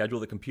strength of schedule.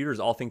 The computers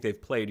all think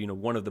they've played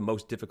one of the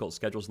most difficult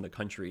schedules in the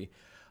country.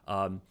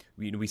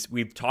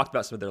 We've talked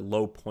about some of their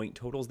low point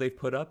totals they've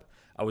put up.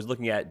 I was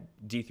looking at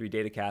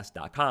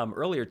d3datacast.com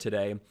earlier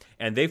today,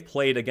 and they've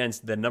played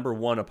against the number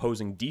one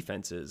opposing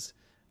defenses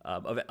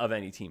of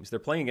any teams. They're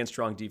playing against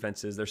strong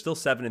defenses. They're still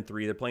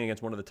 7-3. They're playing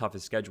against one of the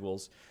toughest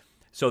schedules.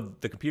 So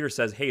the computer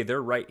says, hey,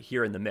 they're right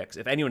here in the mix.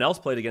 If anyone else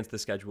played against the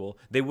schedule,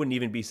 they wouldn't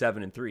even be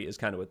 7-3 is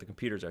kind of what the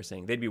computers are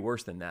saying. They'd be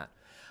worse than that.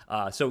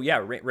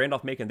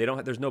 Randolph-Macon,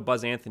 there's no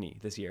Buzz Anthony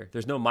this year.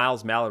 There's no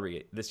Miles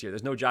Mallory this year.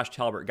 There's no Josh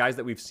Talbert, guys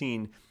that we've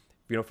seen,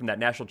 from that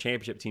national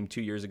championship team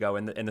 2 years ago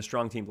and the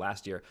strong team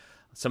last year.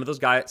 Some of those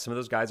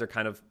guys are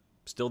kind of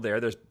still there.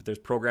 There's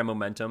program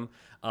momentum,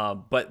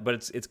 but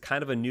it's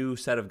kind of a new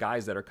set of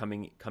guys that are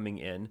coming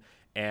in.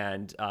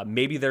 And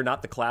maybe they're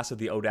not the class of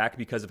the ODAC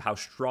because of how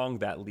strong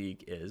that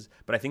league is,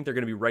 but I think they're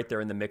going to be right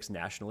there in the mix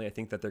nationally. I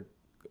think that they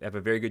have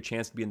a very good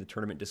chance to be in the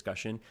tournament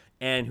discussion.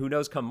 And who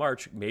knows, come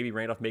March, maybe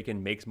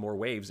Randolph-Macon makes more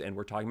waves, and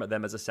we're talking about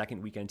them as a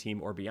second weekend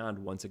team or beyond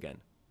once again.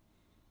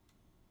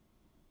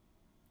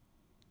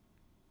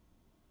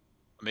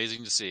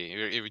 Amazing to see.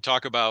 If we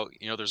talk about,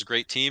 there's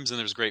great teams and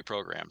there's great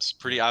programs.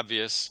 Pretty Yeah.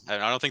 obvious. I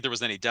don't think there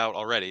was any doubt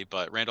already,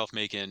 but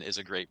Randolph-Macon is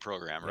a great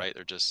program, Yep. right?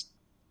 They're just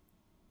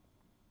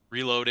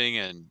reloading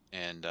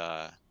and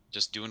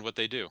just doing what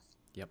they do.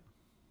 Yep.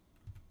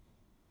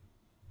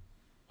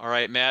 All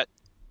right, Matt.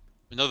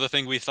 Another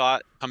thing we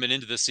thought coming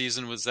into the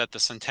season was that the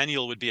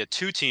Centennial would be a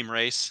 2-team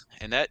race,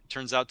 and that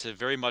turns out to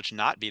very much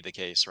not be the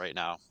case right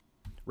now.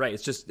 Right.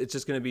 It's just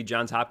going to be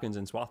Johns Hopkins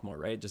and Swarthmore,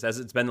 right? Just as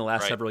it's been the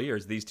last Right. several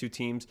years. These two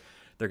teams,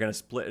 they're going to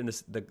split in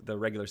the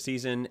regular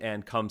season,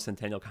 and come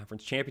Centennial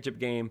Conference Championship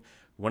game,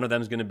 one of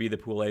them is going to be the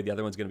Pool A, the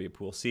other one's going to be a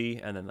Pool C,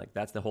 and then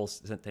that's the whole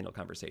Centennial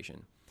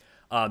conversation.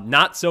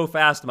 Not so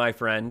fast, my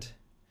friend,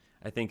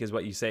 I think is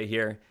what you say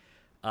here.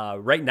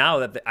 Right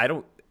now,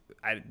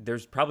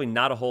 there's probably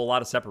not a whole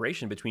lot of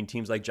separation between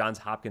teams like Johns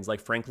Hopkins, like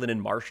Franklin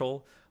and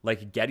Marshall,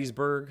 like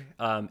Gettysburg,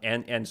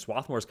 and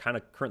Swarthmore is kind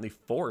of currently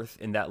fourth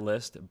in that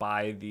list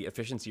by the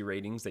efficiency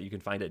ratings that you can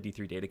find at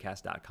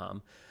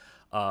d3datacast.com.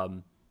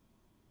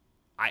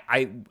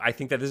 I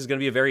think that this is going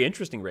to be a very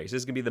interesting race.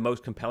 This is going to be the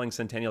most compelling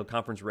Centennial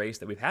Conference race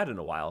that we've had in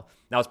a while.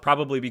 Now, it's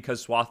probably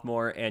because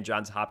Swarthmore and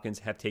Johns Hopkins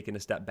have taken a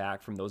step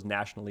back from those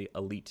nationally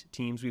elite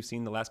teams we've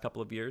seen the last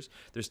couple of years.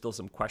 There's still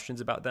some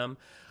questions about them.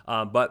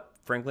 But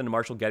Franklin and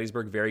Marshall,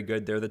 Gettysburg, very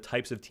good. They're the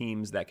types of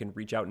teams that can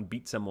reach out and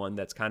beat someone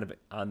that's kind of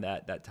on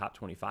that top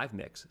 25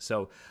 mix.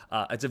 So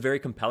it's a very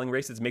compelling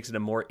race. It makes it a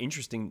more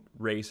interesting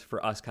race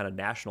for us kind of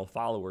national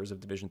followers of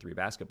Division III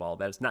basketball,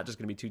 that it's not just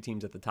going to be two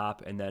teams at the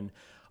top and then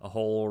a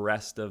whole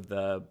rest of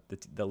the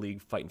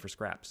league fighting for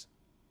scraps.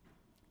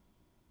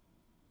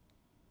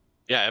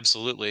 Yeah,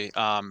 absolutely.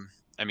 I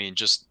mean,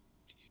 just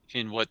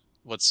in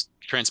what's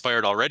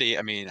transpired already,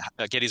 I mean,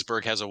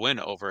 Gettysburg has a win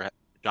over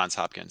Johns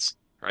Hopkins,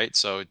 right?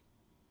 So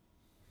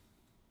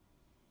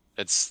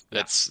it's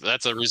Yeah,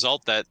 that's a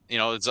result that,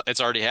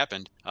 it's already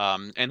happened.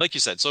 And like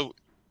you said, so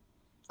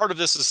part of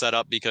this is set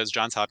up because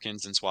Johns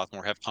Hopkins and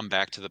Swarthmore have come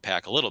back to the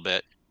pack a little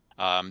bit.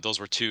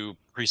 Those were two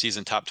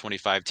preseason top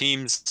 25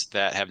 teams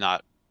that have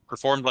not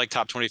performed like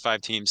top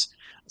 25 teams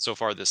so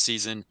far this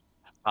season.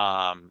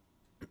 Um,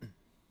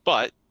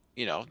 but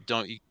you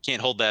can't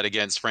hold that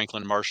against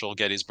Franklin, Marshall,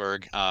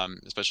 Gettysburg,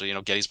 especially,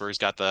 Gettysburg's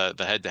got the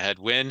head-to-head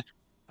win.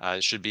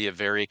 It should be a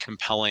very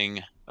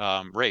compelling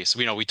race.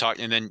 We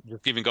talked, and then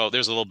even go,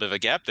 there's a little bit of a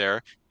gap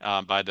there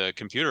by the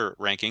computer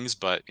rankings,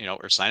 but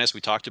Ursinus, we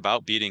talked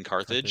about beating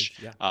Carthage.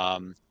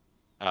 Carthage.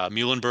 Yeah.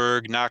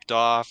 Muhlenberg knocked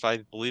off, I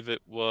believe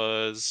it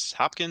was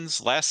Hopkins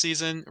last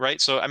season,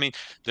 right? So I mean,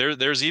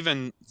 there's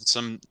even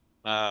some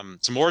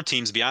more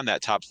teams beyond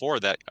that top 4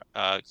 that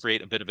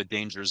create a bit of a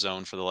danger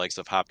zone for the likes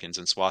of Hopkins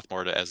and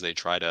Swarthmore as they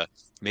try to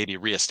maybe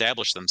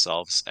reestablish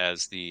themselves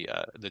as the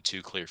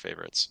two clear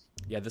favorites.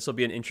 Yeah, this will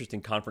be an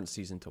interesting conference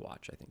season to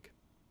watch, I think.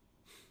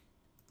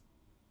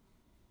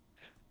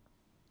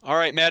 All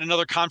right, Matt,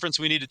 another conference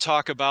we need to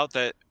talk about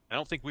that I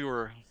don't think we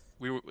were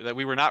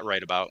not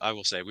right about. I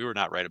will say we were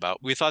not right about.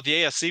 We thought the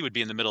AFC would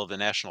be in the middle of the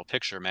national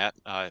picture, Matt.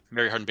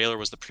 Mary Hardin Baylor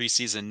was the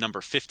preseason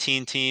number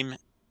 15 team.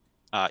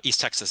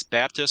 East Texas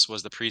Baptist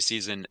was the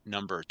preseason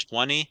number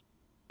 20,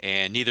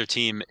 and neither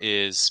team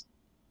is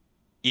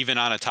even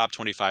on a top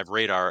 25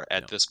 radar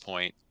at No. this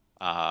point.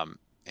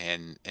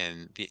 And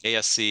the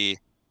ASC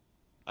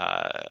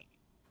uh,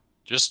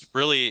 just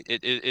really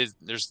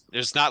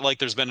there's not like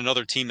there's been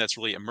another team that's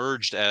really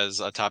emerged as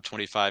a top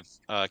 25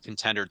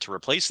 contender to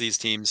replace these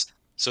teams.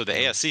 So the No.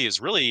 ASC is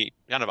really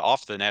kind of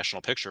off the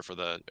national picture for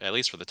the at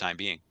least for the time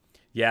being.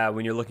 Yeah,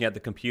 when you're looking at the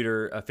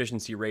computer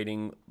efficiency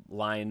rating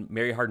line,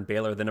 Mary Hardin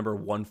Baylor, the number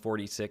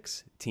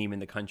 146 team in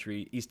the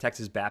country. East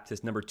Texas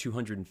Baptist, number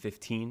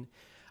 215.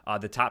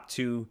 The top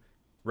two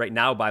right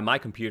now by my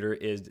computer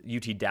is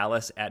UT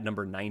Dallas at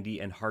number 90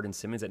 and Hardin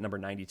Simmons at number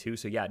 92.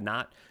 So yeah,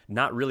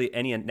 not really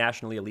any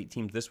nationally elite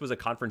teams. This was a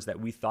conference that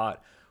we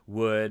thought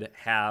would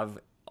have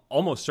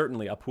almost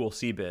certainly a Pool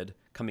C bid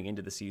coming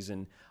into the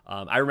season.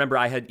 I remember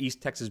I had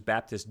East Texas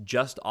Baptist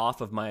just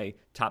off of my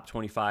top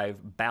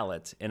 25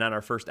 ballot, and on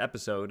our first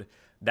episode,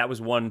 that was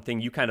one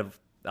thing you kind of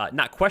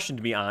not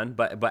questioned me on,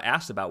 but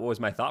asked about what was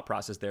my thought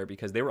process there,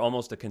 because they were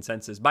almost a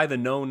consensus by the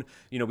known.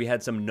 We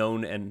had some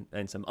known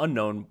and some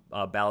unknown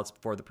ballots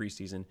before the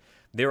preseason.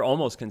 They were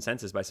almost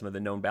consensus by some of the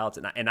known ballots,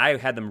 and I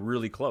had them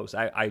really close.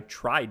 I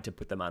tried to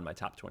put them on my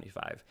top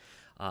 25,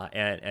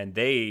 and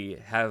they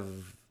have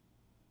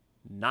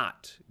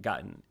not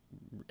gotten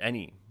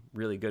any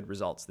really good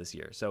results this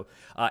year. So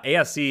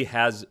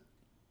ASC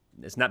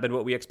it's not been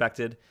what we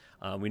expected.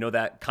 We know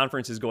that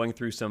conference is going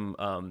through some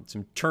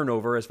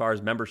turnover as far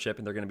as membership,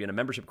 and they're going to be in a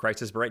membership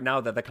crisis. But right now,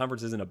 that the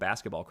conference is in a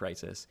basketball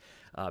crisis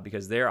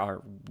because there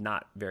are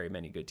not very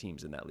many good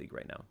teams in that league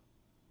right now.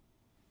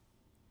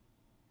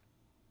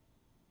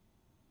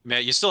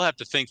 Matt, you still have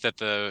to think that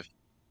the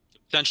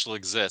potential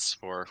exists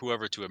for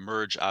whoever to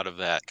emerge out of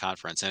that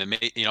conference. And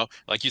it may,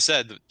 like you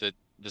said,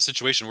 the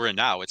situation we're in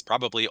now, it's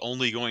probably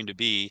only going to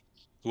be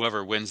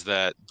whoever wins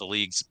the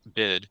league's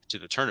bid to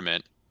the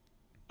tournament.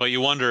 But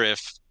you wonder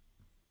if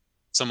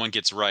someone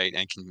gets right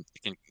and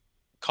can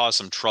cause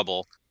some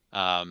trouble,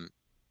 um,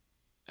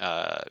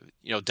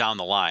 down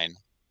the line.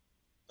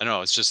 I don't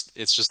know. It's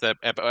just that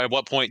at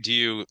what point do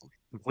you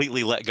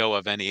completely let go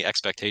of any Yeah.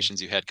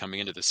 expectations you had coming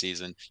into the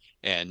season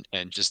and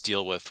just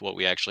deal with what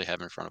we actually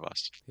have in front of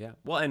us? Yeah.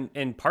 Well,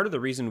 and part of the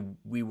reason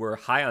we were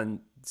high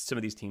on some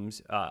of these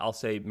teams, I'll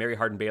say Mary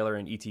Hardin Baylor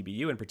and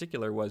ETBU in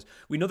particular, was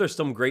we know there's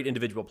some great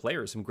individual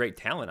players, some great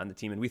talent on the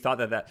team, and we thought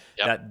Yep.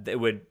 that it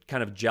would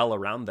kind of gel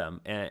around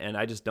them, and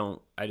I just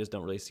don't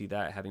really see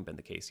that having been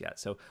the case yet.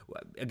 So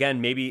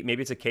again, maybe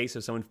it's a case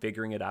of someone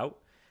figuring it out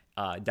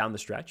down the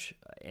stretch,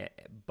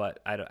 but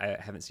I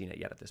haven't seen it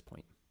yet at this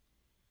point.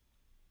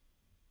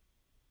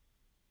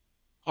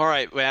 All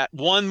right, Matt,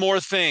 one more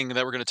thing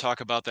that we're going to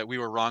talk about that we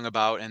were wrong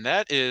about, and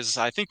that is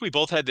I think we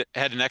both had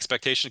an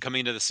expectation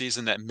coming into the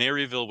season that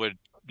Maryville would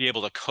be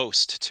able to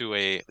coast to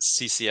a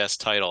CCS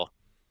title.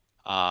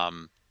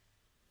 Um,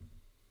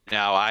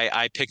 Now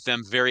I picked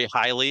them very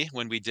highly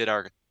when we did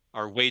our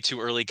way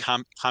too early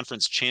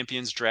conference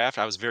champions draft.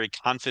 I was very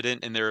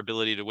confident in their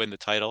ability to win the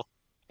title,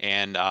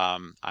 and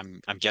I'm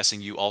guessing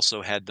you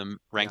also had them Yeah.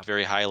 ranked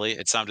very highly.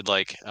 It sounded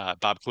like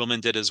Bob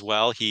Quillman did as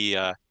well. He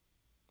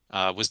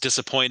was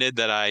disappointed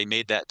that I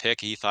made that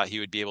pick. He thought he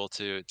would be able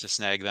to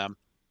snag them.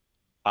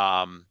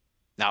 Um,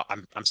 Now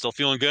I'm still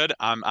feeling good.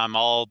 I'm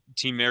all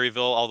Team Maryville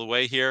all the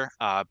way here.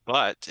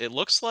 But it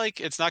looks like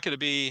it's not going to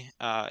be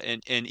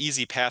an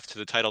easy path to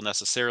the title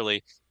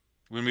necessarily.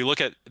 When we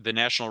look at the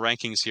national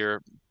rankings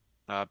here,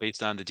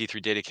 based on the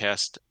D3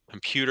 Datacast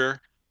computer,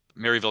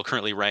 Maryville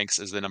currently ranks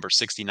as the number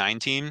 69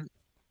 team.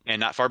 And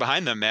not far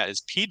behind them, Matt,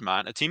 is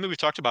Piedmont, a team that we've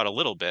talked about a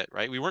little bit,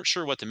 right? We weren't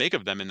sure what to make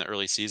of them in the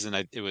early season.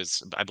 It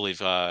was, I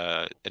believe,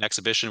 an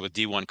exhibition with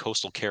D1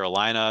 Coastal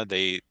Carolina.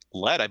 They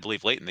led, I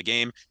believe, late in the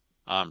game,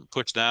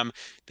 pushed them.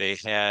 They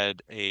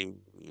had a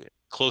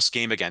close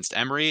game against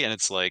Emory, and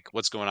it's like,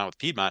 what's going on with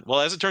Piedmont? Well,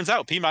 as it turns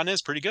out, Piedmont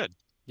is pretty good.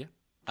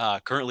 Yeah.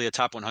 Currently a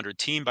top 100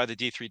 team by the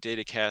D3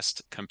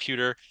 Datacast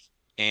computer.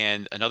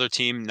 And another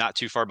team not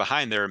too far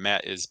behind there,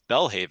 Matt, is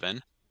Bellhaven,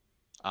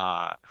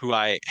 who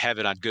I have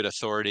it on good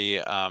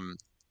authority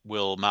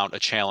will mount a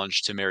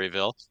challenge to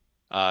Maryville.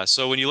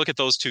 So when you look at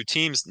those two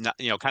teams,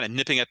 kind of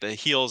nipping at the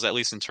heels, at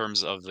least in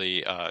terms of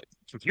the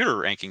computer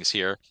rankings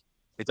here,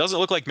 it doesn't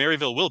look like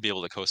Maryville will be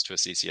able to coast to a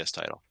CCS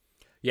title.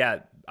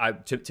 Yeah,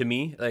 to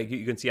me, like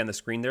you can see on the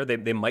screen there,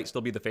 they might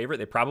still be the favorite.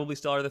 They probably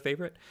still are the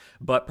favorite,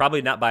 but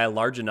probably not by a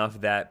large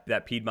enough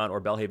that Piedmont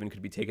or Bellhaven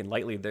could be taken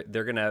lightly.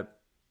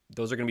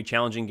 Those are gonna be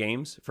challenging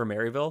games for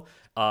Maryville.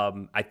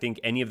 I think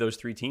any of those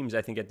three teams,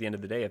 I think at the end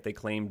of the day, if they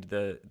claimed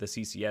the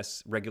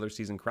CCS regular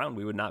season crown,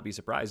 we would not be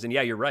surprised. And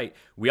yeah, you're right.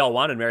 We all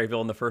wanted Maryville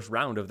in the first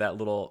round of that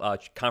little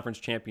conference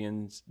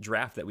champions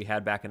draft that we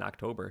had back in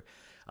October.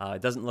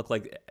 It doesn't look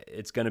like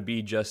it's going to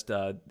be just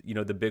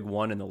the big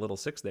one and the little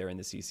six there in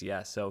the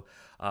CCS. So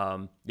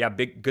yeah,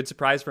 good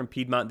surprise from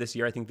Piedmont this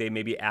year. I think they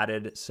maybe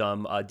added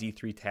some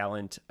D3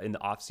 talent in the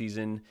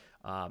offseason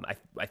I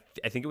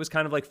think it was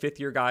kind of like fifth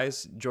year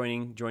guys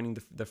joining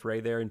the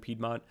fray there in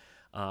Piedmont,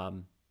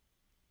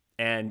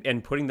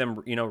 and putting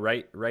them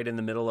right in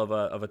the middle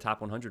of a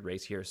top 100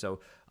 race here. So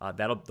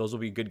those will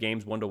be good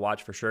games, one to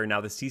watch for sure. Now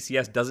the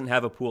CCS doesn't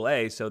have a Pool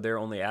A, so their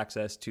only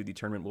access to the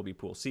tournament will be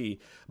Pool C,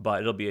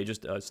 but it'll be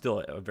still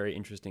a very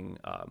interesting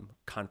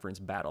conference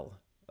battle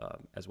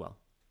as well.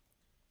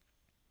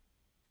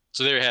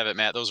 So there you have it,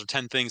 Matt. Those are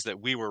 10 things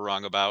that we were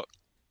wrong about.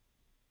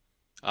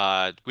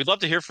 We'd love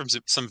to hear from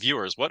some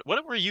viewers. What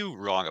were you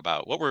wrong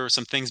about? What were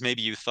some things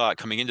maybe you thought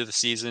coming into the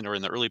season or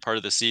in the early part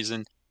of the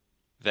season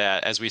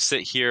that as we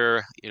sit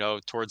here,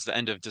 towards the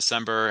end of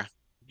December,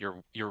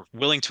 you're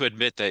willing to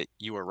admit that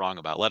you were wrong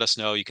about? Let us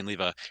know. You can leave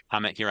a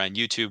comment here on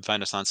YouTube,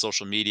 find us on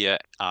social media,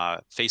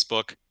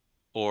 Facebook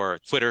or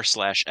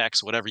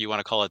Twitter/X, whatever you want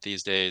to call it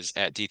these days,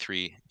 at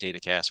D3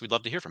 Datacast. We'd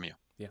love to hear from you.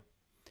 Yeah.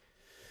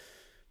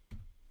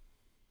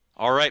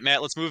 All right,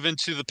 Matt, let's move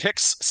into the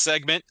picks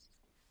segment.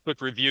 Quick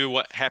review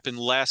what happened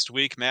last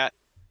week, Matt.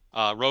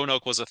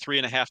 Roanoke was a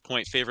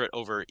 3.5-point favorite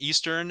over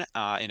Eastern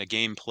in a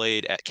game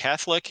played at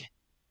Catholic,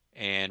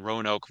 and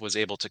Roanoke was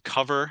able to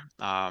cover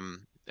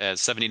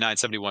as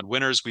 79-71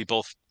 winners. We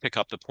both pick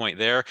up the point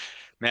there.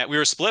 Matt, we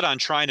were split on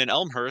Trine and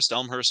Elmhurst.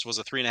 Elmhurst was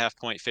a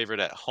 3.5-point favorite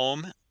at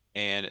home,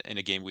 and in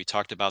a game we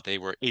talked about, they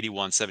were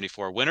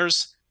 81-74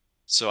 winners.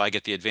 So I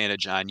get the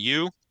advantage on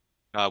you.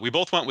 We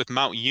both went with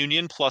Mount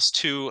Union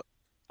 +2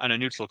 on a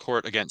neutral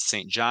court against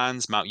St.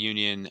 John's. Mount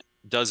Union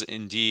does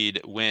indeed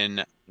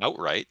win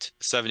outright,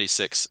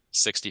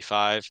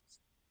 76-65.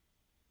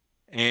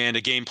 And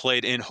a game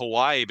played in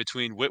Hawaii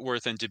between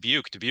Whitworth and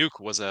Dubuque. Dubuque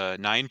was a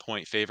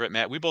 9-point favorite.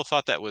 Matt, we both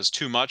thought that was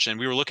too much, and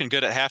we were looking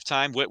good at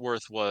halftime.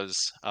 Whitworth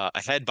was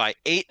ahead by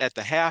 8 at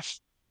the half,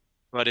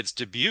 but it's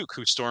Dubuque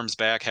who storms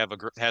back,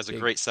 has a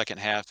great second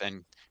half,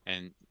 and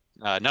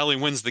not only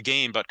wins the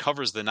game, but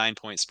covers the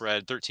 9-point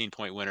spread,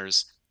 13-point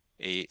winners,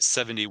 a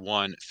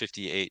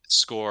 71-58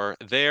 score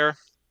there.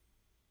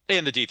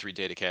 And the D3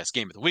 Datacast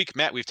game of the week.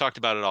 Matt, we've talked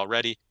about it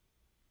already.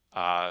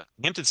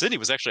 Hampton-Sydney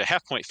was actually a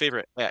half-point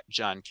favorite at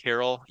John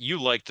Carroll.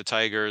 You liked the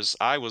Tigers.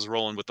 I was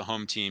rolling with the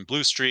home team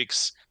Blue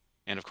Streaks.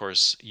 And of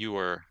course, you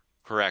were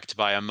correct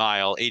by a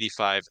mile,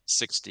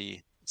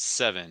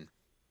 85-67.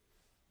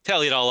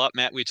 Tally it all up,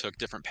 Matt. We took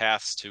different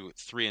paths to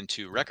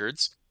 3-2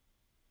 records.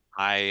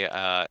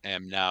 I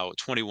am now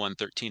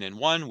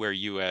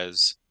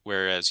 21-13-1,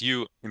 whereas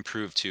you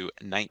improved to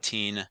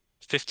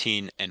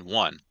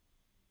 19-15-1.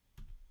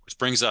 Which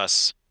brings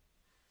us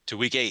to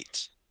week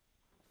 8.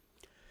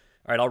 All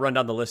right, I'll run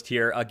down the list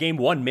here. Game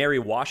 1, Mary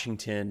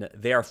Washington.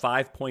 They are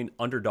 5-point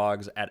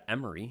underdogs at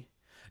Emory.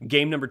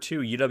 Game number 2,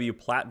 UW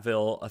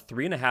Platteville, a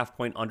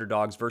 3.5-point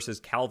underdogs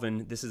versus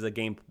Calvin. This is a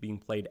game being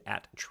played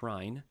at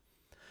Trine.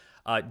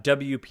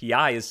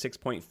 WPI is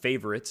 6-point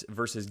favorites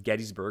versus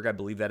Gettysburg. I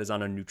believe that is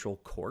on a neutral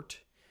court.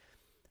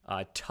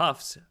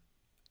 Tufts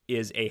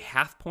is a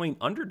half-point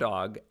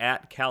underdog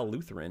at Cal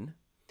Lutheran.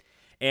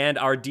 And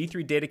our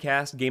D3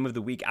 Datacast game of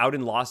the week out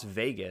in Las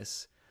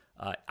Vegas,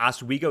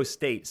 Oswego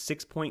State,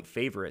 6-point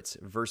favorites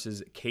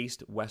versus Case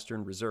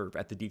Western Reserve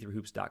at the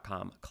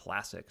D3Hoops.com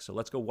Classic. So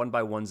let's go one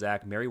by one,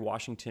 Zach. Mary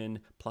Washington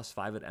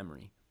 +5 at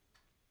Emory.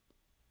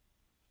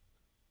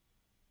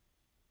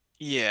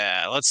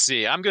 Yeah, let's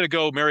see. I'm going to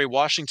go Mary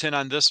Washington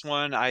on this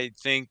one. I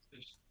think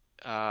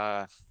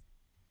they'll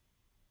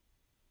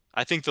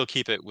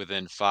keep it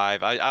within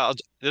 5.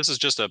 This is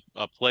just a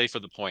play for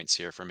the points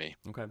here for me.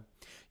 Okay.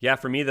 Yeah,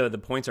 for me, the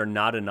points are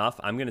not enough.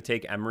 I'm going to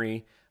take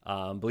Emory.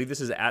 I believe this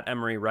is at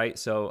Emory, right?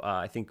 So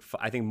I think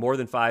more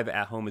than 5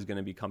 at home is going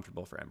to be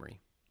comfortable for Emory.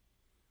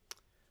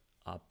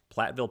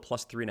 Platteville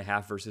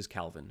 +3.5 versus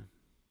Calvin.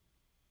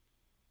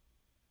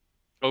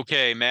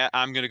 Okay, Matt,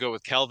 I'm going to go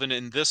with Calvin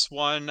in this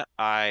one.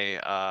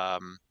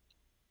 I'm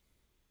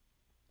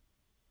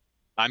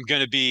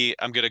going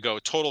to go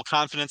total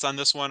confidence on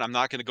this one. I'm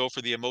not going to go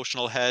for the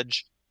emotional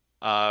hedge.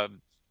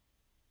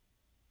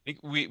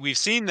 We've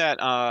seen that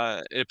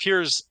it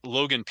appears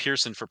Logan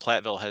Pearson for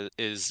Platteville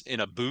is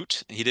in a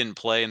boot. He didn't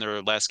play in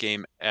their last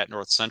game at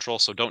North Central,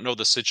 so don't know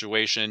the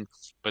situation,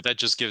 but that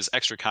just gives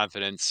extra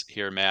confidence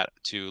here, Matt,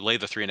 to lay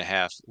the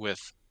 3.5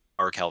 with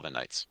our Calvin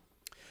Knights.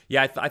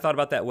 Yeah, I thought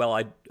about that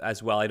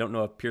as well. I don't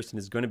know if Pearson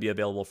is going to be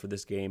available for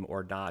this game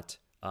or not.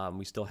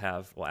 We still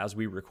have, as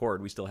we record,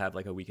 we still have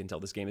like a week until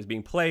this game is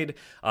being played.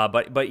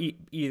 But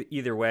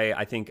either way,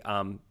 I think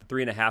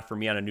 3.5 for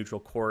me on a neutral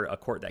court, a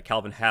court that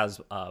Calvin has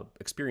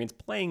experience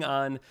playing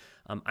on.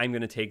 I'm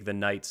going to take the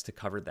Knights to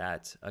cover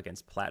that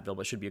against Platteville,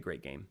 but it should be a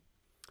great game.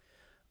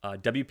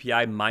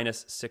 WPI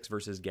 -6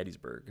 versus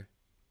Gettysburg.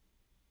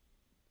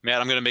 Matt,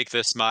 I'm going to make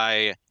this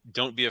my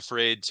don't be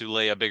afraid to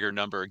lay a bigger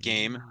number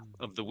game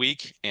of the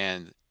week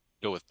and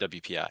go with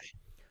WPI.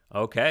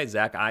 Okay,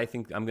 Zach, I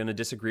think I'm going to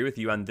disagree with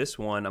you on this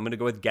one. I'm going to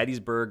go with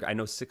Gettysburg. I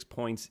know 6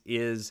 points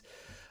is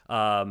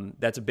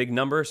that's a big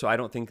number, so I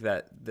don't think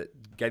that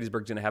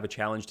Gettysburg's going to have a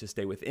challenge to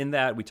stay within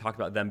that. We talked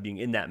about them being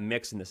in that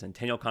mix in the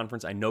Centennial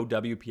Conference. I know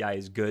WPI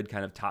is good,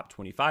 kind of top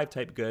 25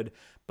 type good,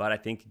 but I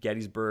think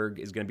Gettysburg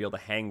is going to be able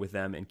to hang with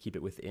them and keep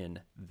it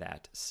within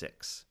that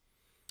 6.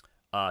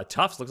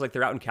 Tufts looks like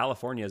they're out in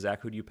California.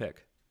 Zach, who do you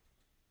pick?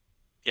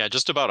 Yeah,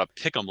 just about a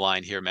pick 'em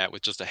line here, Matt,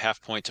 with just a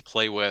half point to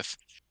play with.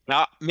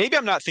 Now, maybe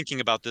I'm not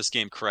thinking about this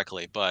game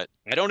correctly, but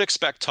I don't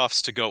expect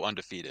Tufts to go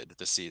undefeated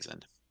this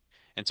season.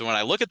 And so when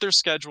I look at their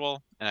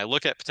schedule and I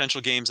look at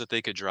potential games that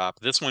they could drop,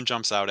 this one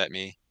jumps out at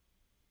me.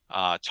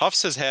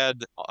 Tufts has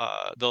had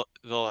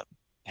they'll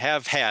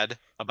have had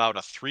about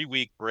a 3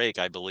 week break,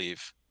 I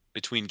believe,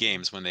 between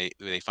games when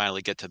they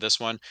finally get to this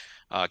one.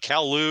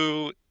 Cal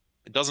Lu,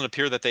 it doesn't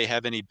appear that they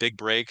have any big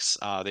breaks.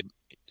 They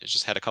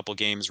just had a couple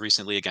games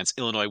recently against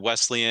Illinois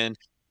Wesleyan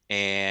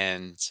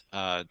and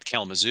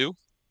Kalamazoo.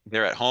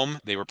 They're at home.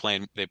 They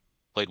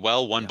played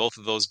well, won Yeah. both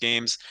of those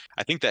games.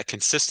 I think that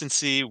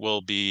consistency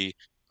will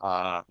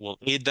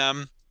aid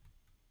them.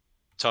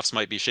 Tufts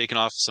might be shaking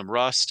off some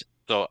rust.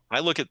 So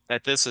I look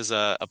at this as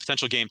a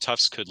potential game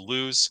Tufts could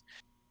lose.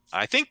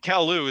 I think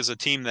Cal Lu is a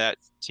team that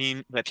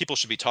people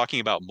should be talking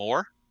about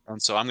more.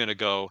 And so I'm going to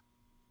go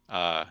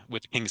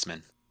with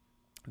Kingsman.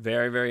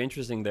 Very, very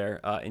interesting there.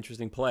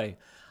 Interesting play.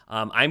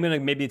 I'm going to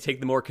maybe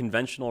take the more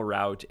conventional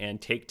route and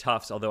take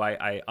Tufts, although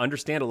I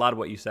understand a lot of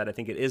what you said. I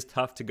think it is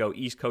tough to go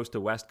East Coast to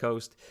West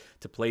Coast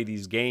to play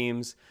these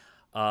games.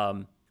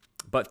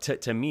 But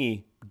to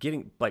me,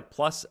 getting like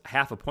plus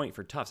half a point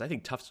for Tufts, I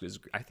think Tufts is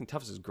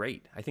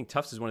great. I think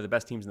Tufts is one of the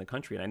best teams in the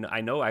country, and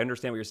I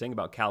understand what you're saying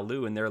about Cal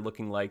Lu, and they're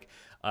looking like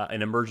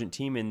an emergent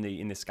team in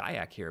the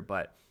SCIAC here.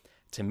 But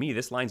to me,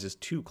 this line's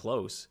just too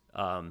close.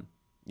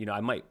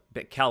 I might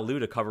bet Cal Lu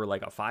to cover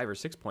like a 5 or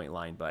 6 point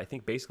line, but I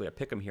think basically I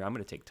pick him here. I'm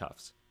going to take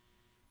Tufts.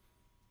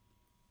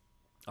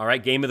 All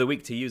right, game of the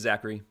week to you,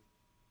 Zachary.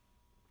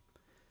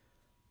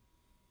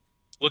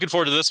 Looking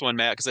forward to this one,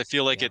 Matt, because I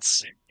feel like Yeah.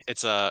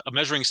 it's a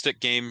measuring stick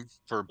game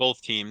for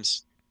both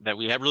teams that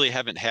really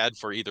haven't had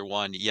for either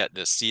one yet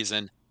this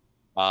season.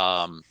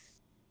 Um,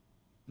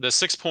 the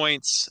 6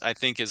 points I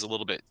think is a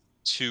little bit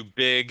too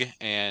big,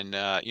 and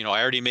I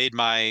already made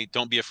my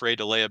don't be afraid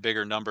to lay a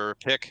bigger number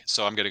pick,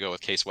 so I'm going to go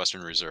with Case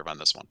Western Reserve on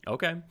this one.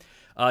 Okay.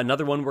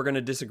 Another one we're going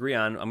to disagree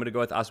on. I'm going to go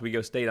with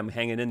Oswego State. I'm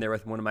hanging in there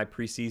with one of my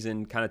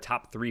preseason kind of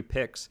top 3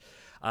 picks.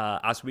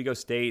 Oswego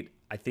State,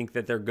 I think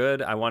that they're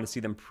good. I want to see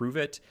them prove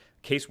it.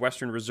 Case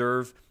Western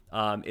Reserve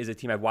is a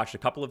team I've watched a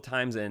couple of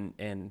times,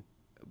 and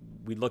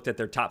we looked at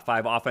their top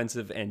 5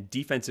 offensive and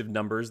defensive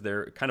numbers.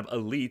 They're kind of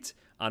elite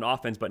on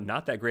offense, but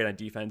not that great on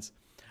defense.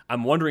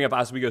 I'm wondering if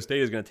Oswego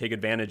State is going to take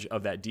advantage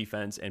of that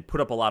defense and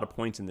put up a lot of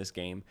points in this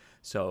game.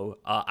 So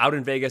out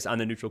in Vegas on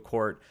the neutral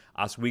court,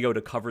 Oswego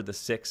to cover the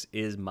 6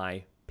 is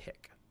my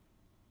pick.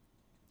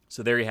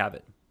 So there you have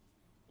it.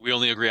 We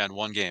only agree on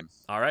one game,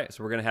 All right,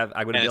 so I'm going to and be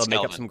able it's to make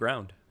up Kelvin. some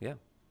ground. Yeah.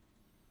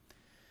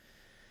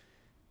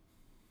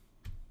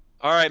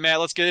 All right, Matt,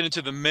 let's get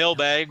into the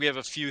mailbag. We have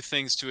a few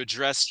things to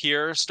address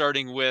here,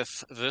 starting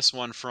with this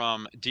one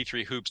from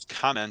D3 Hoops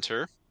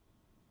commenter.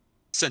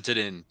 Sent it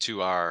in to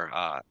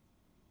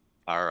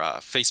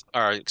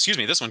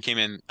this one came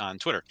in on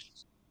Twitter.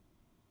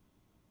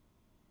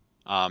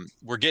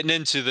 We're getting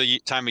into the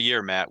time of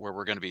year, Matt, where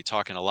we're going to be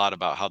talking a lot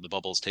about how the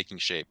bubble is taking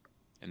shape,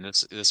 and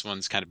this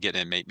one's kind of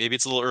getting in. Maybe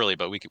it's a little early,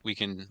 but we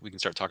can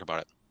start talking about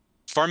it.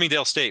 If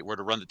Farmingdale State were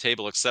to run the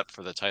table except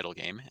for the title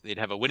game, they'd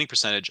have a winning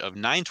percentage of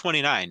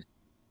 929,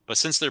 but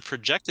since their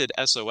projected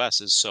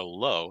SOS is so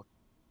low,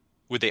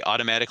 would they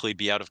automatically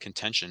be out of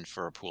contention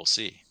for a Pool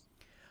C?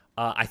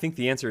 I think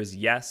the answer is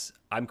yes.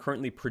 I'm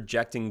currently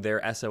projecting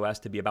their SOS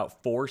to be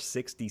about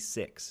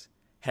 466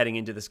 heading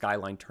into the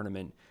Skyline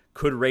tournament.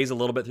 Could raise a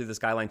little bit through the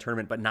Skyline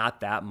tournament, but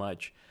not that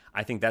much.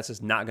 I think that's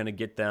just not going to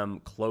get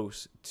them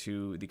close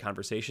to the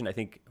conversation. I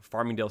think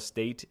Farmingdale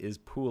State is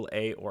Pool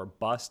A or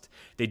bust.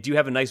 They do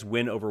have a nice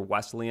win over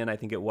Wesleyan, I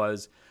think it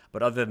was.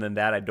 But other than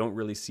that, I don't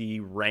really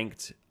see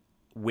ranked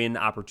win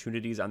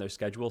opportunities on their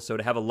schedule. So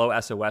to have a low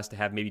SOS, to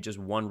have maybe just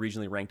one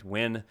regionally ranked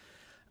win,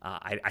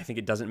 I think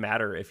it doesn't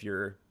matter if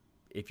you're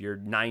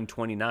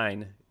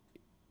 929,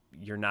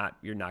 you're not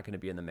going to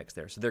be in the mix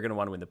there. So they're going to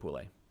want to win the Pool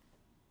A.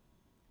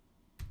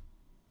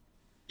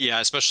 Yeah,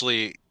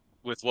 especially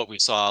with what we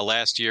saw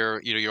last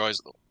year, you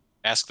always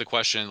ask the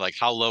question like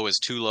how low is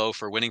too low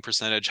for winning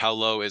percentage? How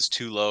low is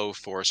too low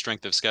for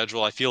strength of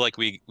schedule? I feel like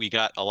we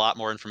got a lot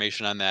more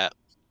information on that,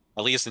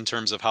 at least in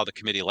terms of how the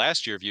committee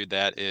last year viewed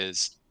that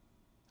is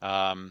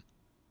um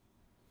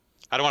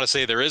I don't want to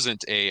say there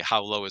isn't a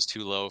how low is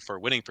too low for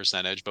winning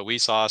percentage, but we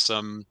saw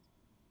some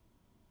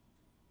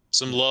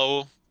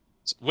low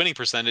winning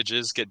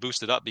percentages get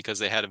boosted up because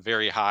they had a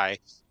very high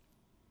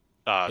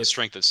If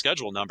strength of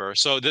schedule number.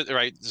 So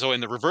right. So in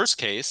the reverse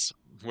case,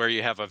 where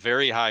you have a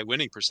very high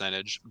winning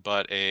percentage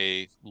but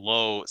a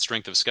low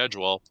strength of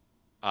schedule,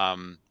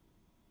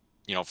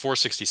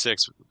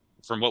 466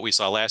 from what we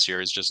saw last year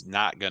is just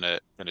not gonna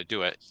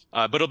do it.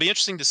 But it'll be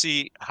interesting to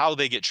see how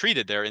they get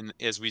treated there, and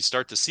as we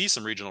start to see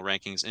some regional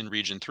rankings in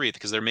Region 3,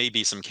 because there may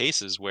be some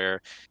cases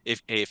where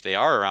if they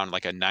are around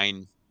like a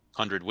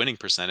 900 winning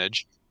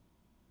percentage,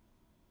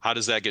 how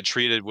does that get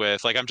treated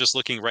with like I'm just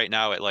looking right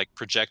now at like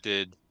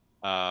projected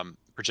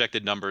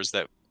numbers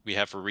that we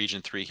have for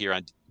Region 3 here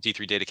on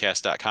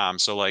d3datacast.com.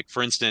 So like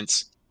for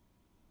instance,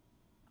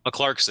 a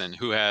Clarkson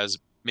who has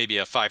maybe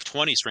a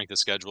 520 strength of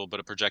schedule, but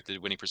a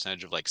projected winning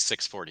percentage of like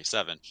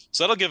 647.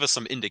 So that'll give us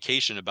some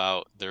indication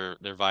about their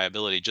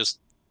viability just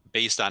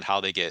based on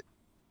how they get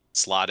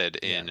slotted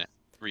Yeah. in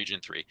Region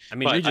 3. I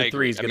mean, But I Region 3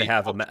 agree. is I going to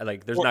mean,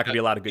 have there's not going to be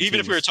a lot of good even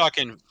if we were teams.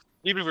 talking,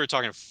 even if we were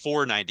talking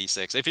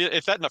 496,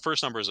 if that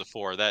first number is a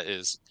 4, that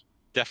is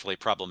definitely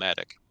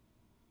problematic.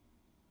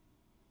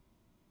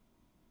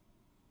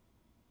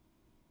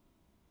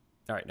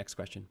 All right, next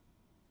question.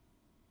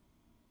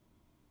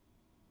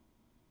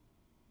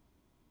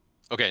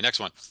 Okay, next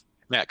one.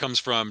 Matt comes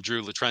from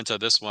Drew Latrenta.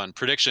 This one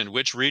prediction: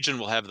 which region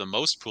will have the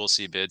most Pool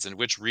C bids, and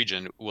which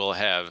region will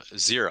have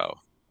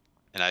 0?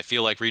 And I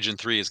feel like Region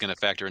 3 is going to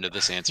factor into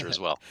this answer as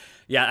well.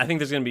 Yeah, I think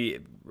there's going to be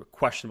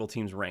questionable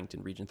teams ranked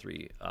in Region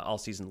 3 all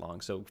season long.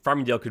 So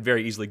Farmingdale could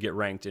very easily get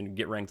ranked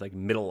like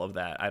middle of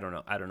that. I don't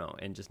know,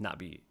 and just not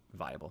be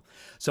viable.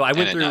 So I And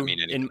went it not through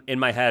mean anything. in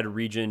my head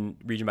region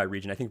by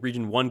region. I think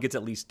Region 1 gets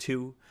at least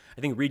 2.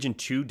 I think Region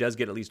 2 does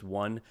get at least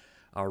 1.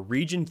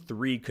 Region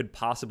 3 could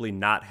possibly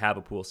not have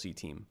a Pool C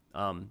team.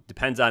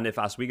 Depends on if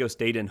Oswego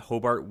State and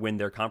Hobart win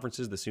their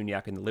conferences, the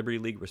SUNYAC and the Liberty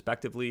League,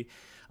 respectively.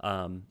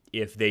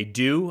 If they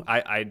do,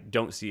 I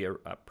don't see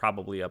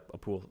probably a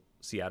Pool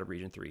C out of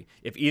Region 3.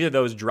 If either of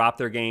those drop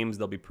their games,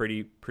 they'll be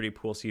pretty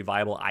Pool C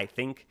viable, I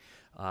think.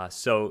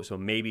 So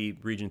maybe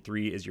Region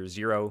 3 is your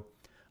 0.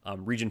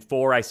 Region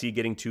 4, I see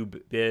getting 2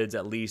 bids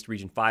at least.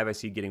 Region 5, I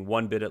see getting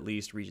 1 bid at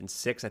least. Region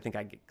 6, I think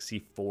I see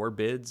 4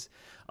 bids.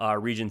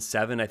 Region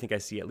 7, I think I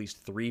see at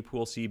least 3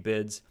 Pool C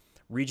bids.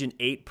 Region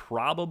 8,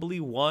 probably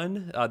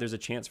 1. There's a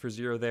chance for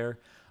 0 there.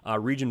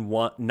 Region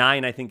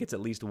 9, I think gets at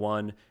least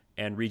 1.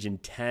 And Region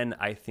 10,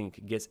 I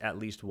think, gets at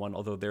least 1,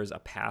 although there's a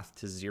path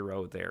to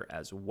 0 there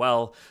as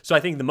well. So I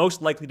think the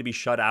most likely to be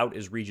shut out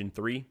is Region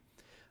 3.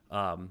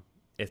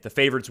 If the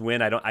favorites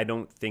win, I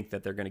don't think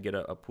that they're going to get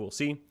a Pool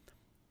C.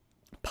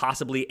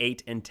 Possibly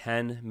 8 and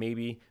 10,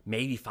 maybe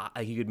 5.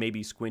 You could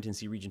maybe squint and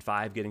see Region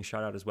 5 getting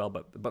shut out as well,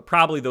 but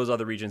probably those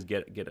other regions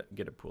get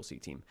a Pool C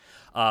team.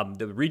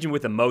 The region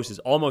with the most is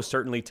almost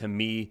certainly, to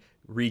me,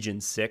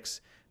 Region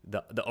 6.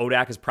 The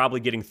ODAC is probably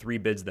getting 3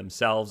 bids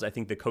themselves. I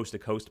think the Coast to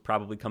Coast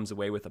probably comes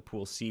away with a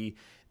Pool C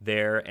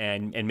there,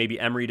 and maybe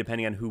Emory,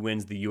 depending on who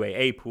wins the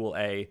UAA Pool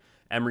A.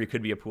 Emory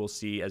could be a Pool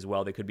C as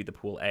well. They could be the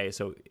Pool A.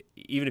 So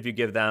even if you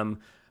give them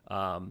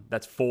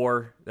that's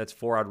 4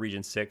 out of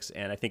Region 6,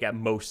 and I think at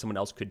most someone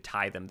else could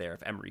tie them there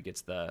if Emory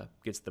gets the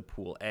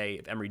Pool A.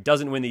 If Emory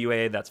doesn't win the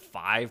UAA, that's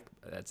 5.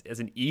 That's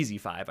an easy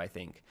 5, I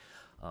think.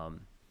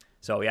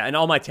 So yeah, and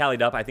all my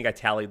tallied up, I think I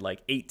tallied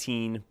like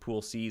 18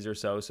 Pool Cs or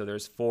so. So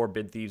there's 4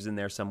 bid thieves in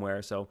there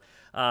somewhere. So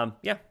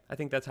yeah, I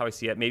think that's how I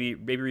see it. Maybe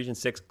Region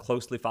 6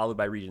 closely followed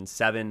by Region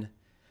 7,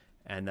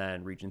 and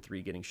then Region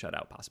 3 getting shut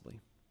out possibly.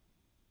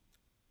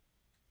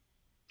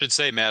 Should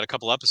say, Matt, a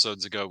couple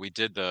episodes ago we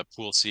did the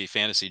Pool C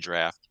fantasy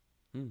draft.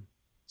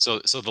 So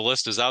the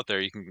list is out there.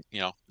 You can,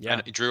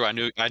 Yeah. Drew, I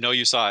know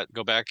you saw it.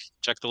 Go back,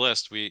 check the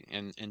list.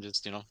 And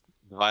just,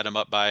 divide them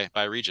up by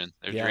region.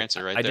 There's your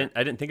answer right there.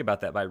 I didn't think about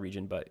that by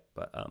region, but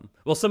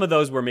well, some of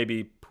those were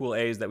maybe Pool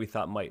A's that we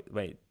thought might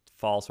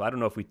fall. So I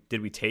don't know if we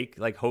take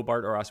like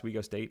Hobart or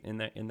Oswego State in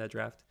that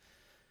draft.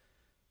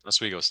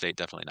 Oswego State,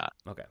 definitely not.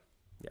 Okay.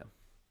 Yeah.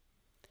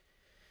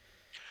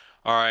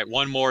 All right,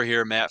 one more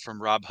here, Matt,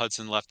 from Rob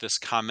Hudson left this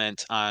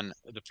comment on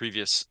the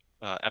previous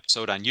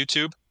episode on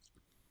YouTube.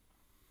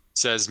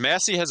 Says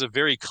Massey has a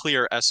very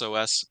clear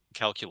SOS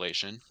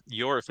calculation.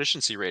 Your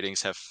efficiency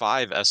ratings have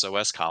 5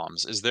 SOS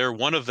columns. Is there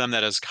one of them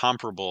that is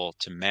comparable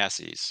to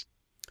Massey's?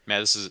 Matt,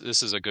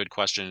 this is a good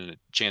question, a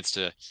chance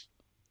to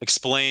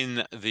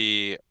explain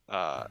the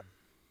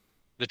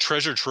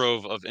treasure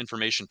trove of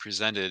information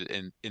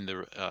presented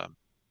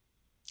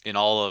in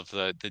all of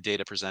the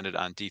data presented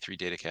on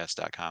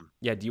d3datacast.com.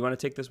 Yeah. Do you want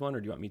to take this one, or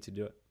do you want me to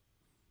do it?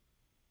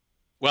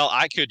 Well,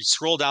 I could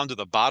scroll down to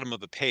the bottom of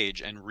the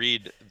page and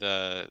read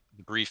the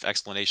brief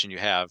explanation you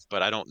have,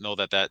 but I don't know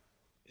that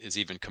is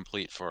even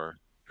complete for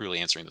truly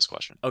answering this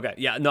question. Okay.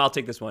 Yeah. No, I'll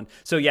take this one.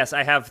 So yes,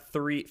 I have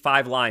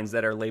 5 lines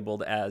that are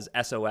labeled as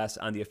SOS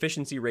on the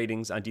efficiency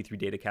ratings on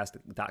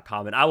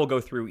d3datacast.com, and I will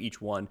go through each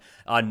one.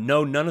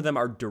 No, none of them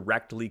are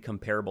directly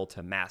comparable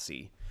to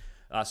Massey.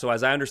 So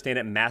as I understand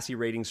it, Massey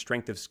rating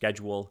strength of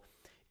schedule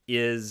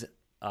is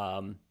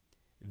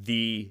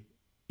the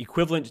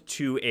equivalent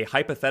to a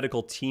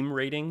hypothetical team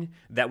rating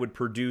that would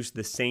produce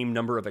the same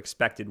number of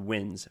expected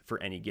wins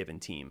for any given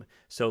team.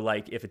 So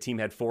like if a team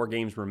had 4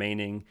 games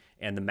remaining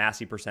and the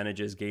Massey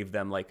percentages gave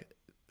them like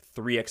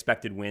 3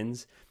 expected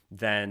wins,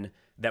 then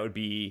that would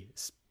be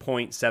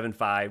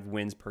 0.75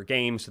 wins per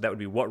game. So that would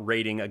be what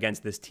rating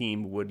against this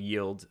team would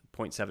yield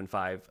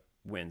 0.75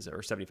 wins or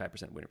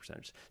 75% winning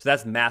percentage. So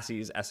that's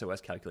Massey's SOS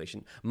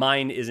calculation.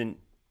 Mine isn't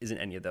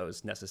any of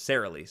those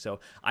necessarily. So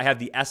I have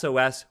the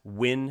SOS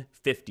win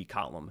 50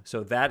 column.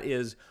 So that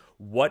is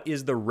what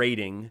is the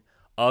rating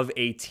of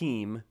a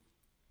team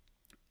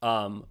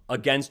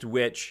against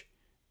which,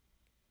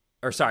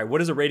 or sorry,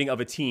 what is a rating of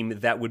a team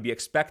that would be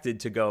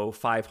expected to go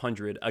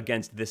 500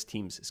 against this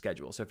team's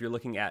schedule? So if you're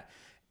looking at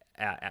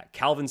at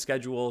Calvin's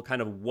schedule,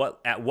 kind of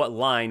at what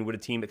line would a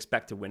team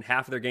expect to win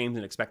half of their games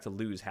and expect to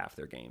lose half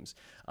their games.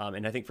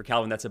 And I think for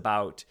Calvin, that's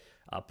about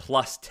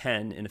plus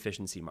 10 in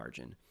efficiency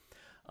margin.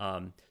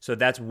 So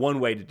that's one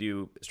way to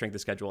do strength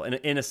of schedule. And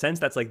in a sense,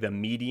 that's like the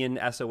median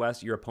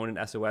SOS, your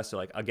opponent SOS. So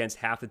like against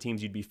half the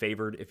teams, you'd be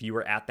favored if you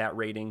were at that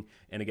rating,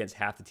 and against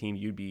half the team,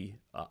 you'd be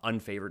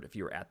unfavored if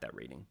you were at that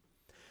rating.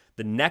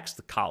 The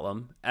next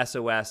column,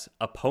 SOS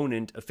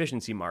opponent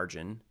efficiency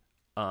margin,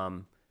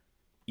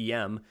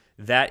 EM,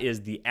 that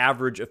is the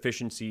average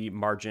efficiency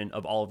margin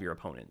of all of your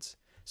opponents.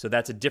 So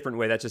that's a different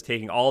way. That's just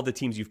taking all the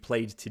teams you've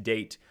played to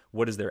date.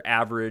 What is their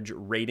average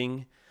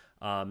rating?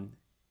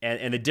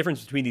 And the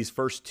difference between these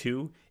first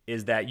two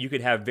is that you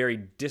could have very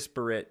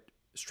disparate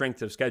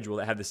strength of schedule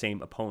that have the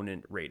same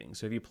opponent rating.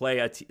 So if you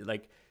play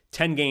like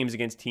 10 games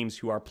against teams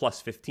who are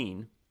plus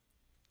 15,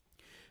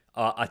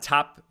 a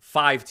top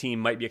 5 team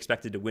might be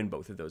expected to win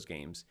both of those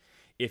games.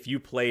 If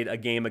you played a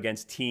game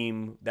against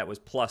team that was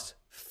plus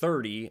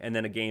 30 and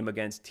then a game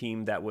against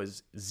team that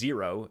was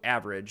 0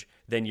 average,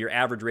 then your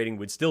average rating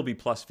would still be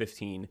plus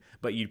 15,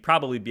 but you'd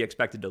probably be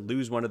expected to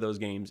lose one of those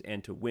games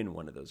and to win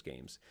one of those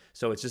games.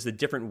 So it's just a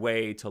different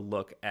way to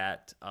look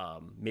at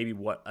maybe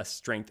what a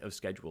strength of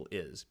schedule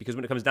is. Because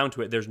when it comes down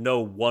to it, there's no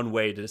one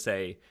way to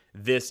say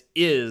this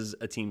is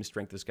a team's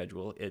strength of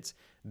schedule.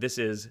 This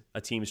is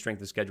a team's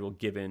strength of schedule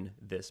given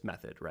this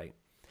method, right?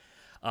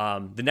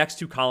 The next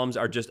two columns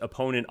are just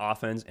opponent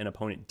offense and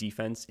opponent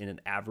defense in an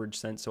average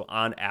sense. So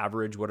on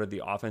average, what are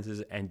the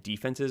offenses and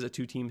defenses a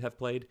two teams have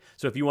played?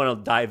 So if you want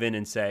to dive in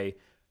and say,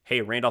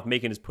 hey,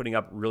 Randolph-Macon is putting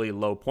up really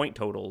low point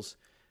totals,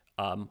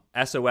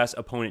 SOS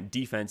opponent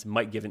defense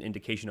might give an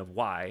indication of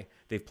why.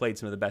 They've played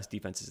some of the best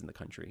defenses in the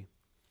country.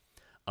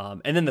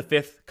 And then the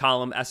fifth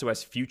column,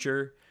 SOS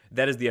future,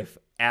 that is the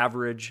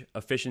average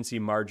efficiency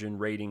margin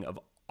rating of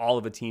all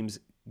of a team's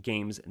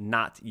games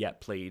not yet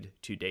played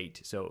to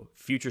date. So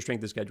future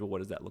strength of schedule, what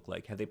does that look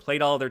like? Have they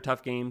played all of their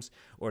tough games,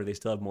 or do they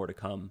still have more to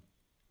come?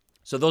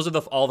 So those are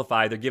all the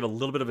 5. They give a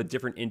little bit of a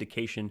different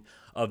indication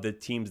of the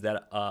teams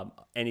that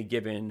any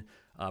given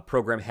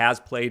program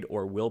has played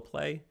or will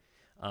play.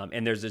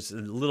 And there's just a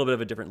little bit of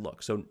a different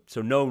look. So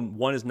no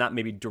one is not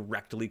maybe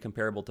directly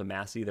comparable to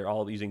Massey. They're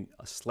all using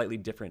slightly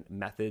different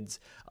methods,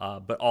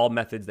 but all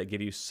methods that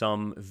give you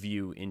some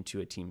view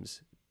into a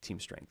team's team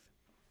strength.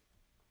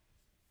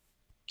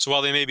 So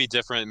while they may be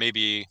different,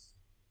 maybe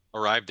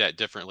arrived at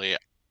differently,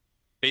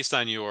 based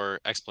on your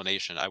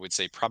explanation, I would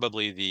say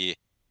probably the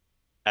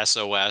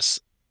SOS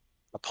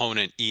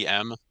opponent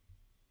EM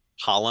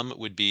column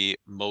would be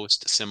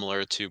most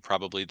similar to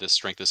probably the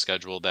strength of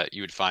schedule that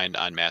you would find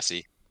on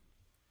Massey.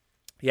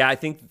 Yeah, I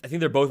think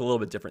they're both a little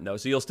bit different though.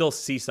 So you'll still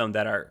see some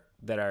that are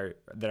very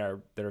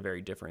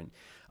different,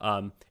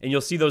 and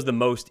you'll see those the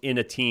most in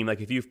a team.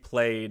 Like if you've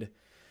played,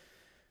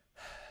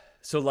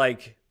 so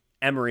like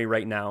Emory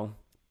right now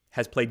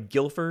has played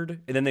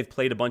Guilford, and then they've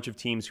played a bunch of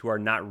teams who are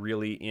not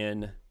really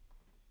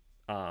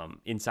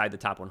inside the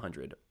top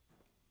 100.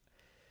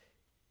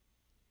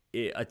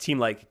 A team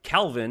like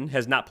Calvin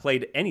has not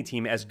played any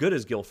team as good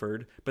as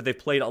Guilford, but they've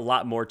played a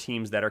lot more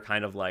teams that are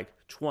kind of like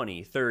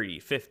 20, 30,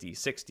 50,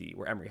 60,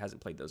 where Emory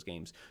hasn't played those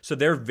games. So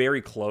they're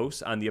very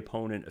close on the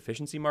opponent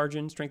efficiency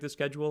margin strength of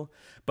schedule,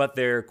 but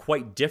they're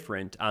quite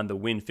different on the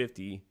win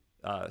 50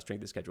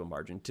 strength of schedule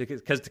margin.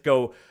 Because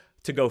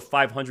to go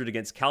 500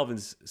 against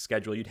Calvin's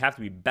schedule, you'd have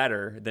to be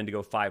better than to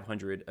go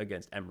 500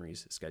 against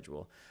Emory's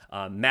schedule.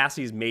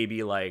 Massey's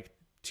maybe like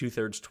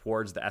 2/3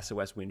 towards the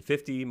SOS win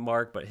 50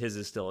 mark, but his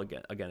is still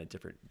again a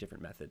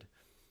different method.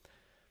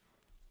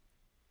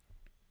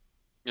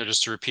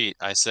 Just to repeat,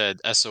 I said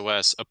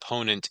SOS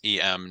opponent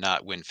EM,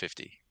 not win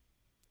 50.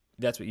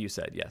 That's what you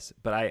said, yes.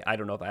 But I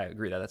don't know if I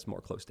agree that that's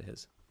more close to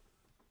his.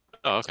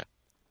 Oh, okay.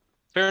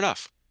 Fair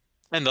enough.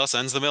 And thus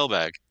ends the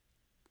mailbag.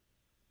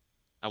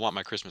 I want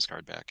my Christmas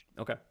card back.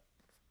 Okay.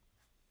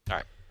 All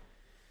right.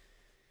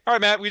 All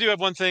right, Matt, we do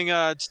have one thing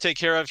to take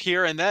care of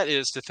here, and that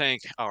is to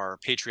thank our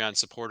Patreon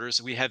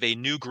supporters. We have a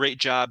new Great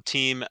Job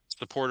Team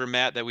supporter,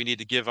 Matt, that we need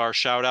to give our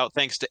shout out.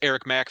 Thanks to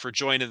Eric Mack for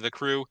joining the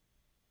crew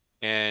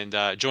and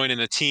joining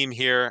the team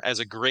here as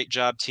a Great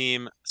Job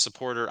Team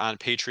supporter on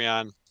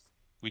Patreon.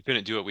 We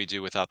couldn't do what we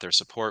do without their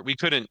support. We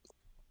couldn't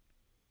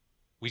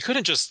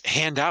just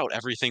hand out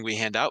everything we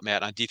hand out,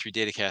 Matt, on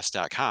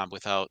d3datacast.com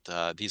without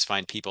these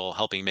fine people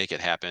helping make it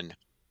happen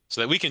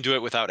so that we can do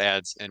it without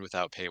ads and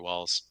without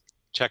paywalls.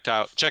 Check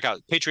out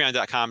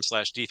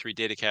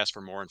patreon.com/d3datacast for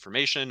more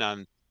information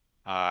on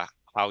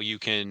how you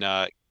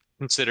can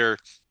consider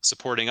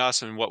supporting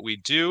us and what we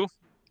do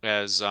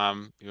as,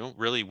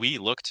 really we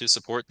look to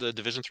support the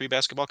Division III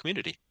basketball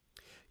community.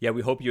 Yeah,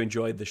 we hope you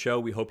enjoyed the show.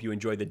 We hope you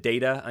enjoyed the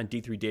data on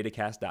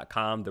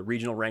d3datacast.com, the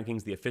regional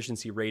rankings, the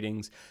efficiency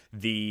ratings,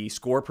 the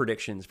score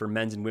predictions for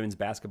men's and women's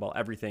basketball,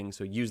 everything.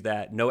 So use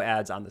that. No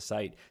ads on the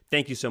site.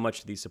 Thank you so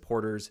much to these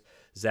supporters.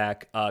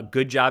 Zach,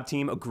 good job,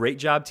 team, a great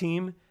job,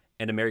 team,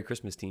 and a Merry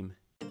Christmas, team.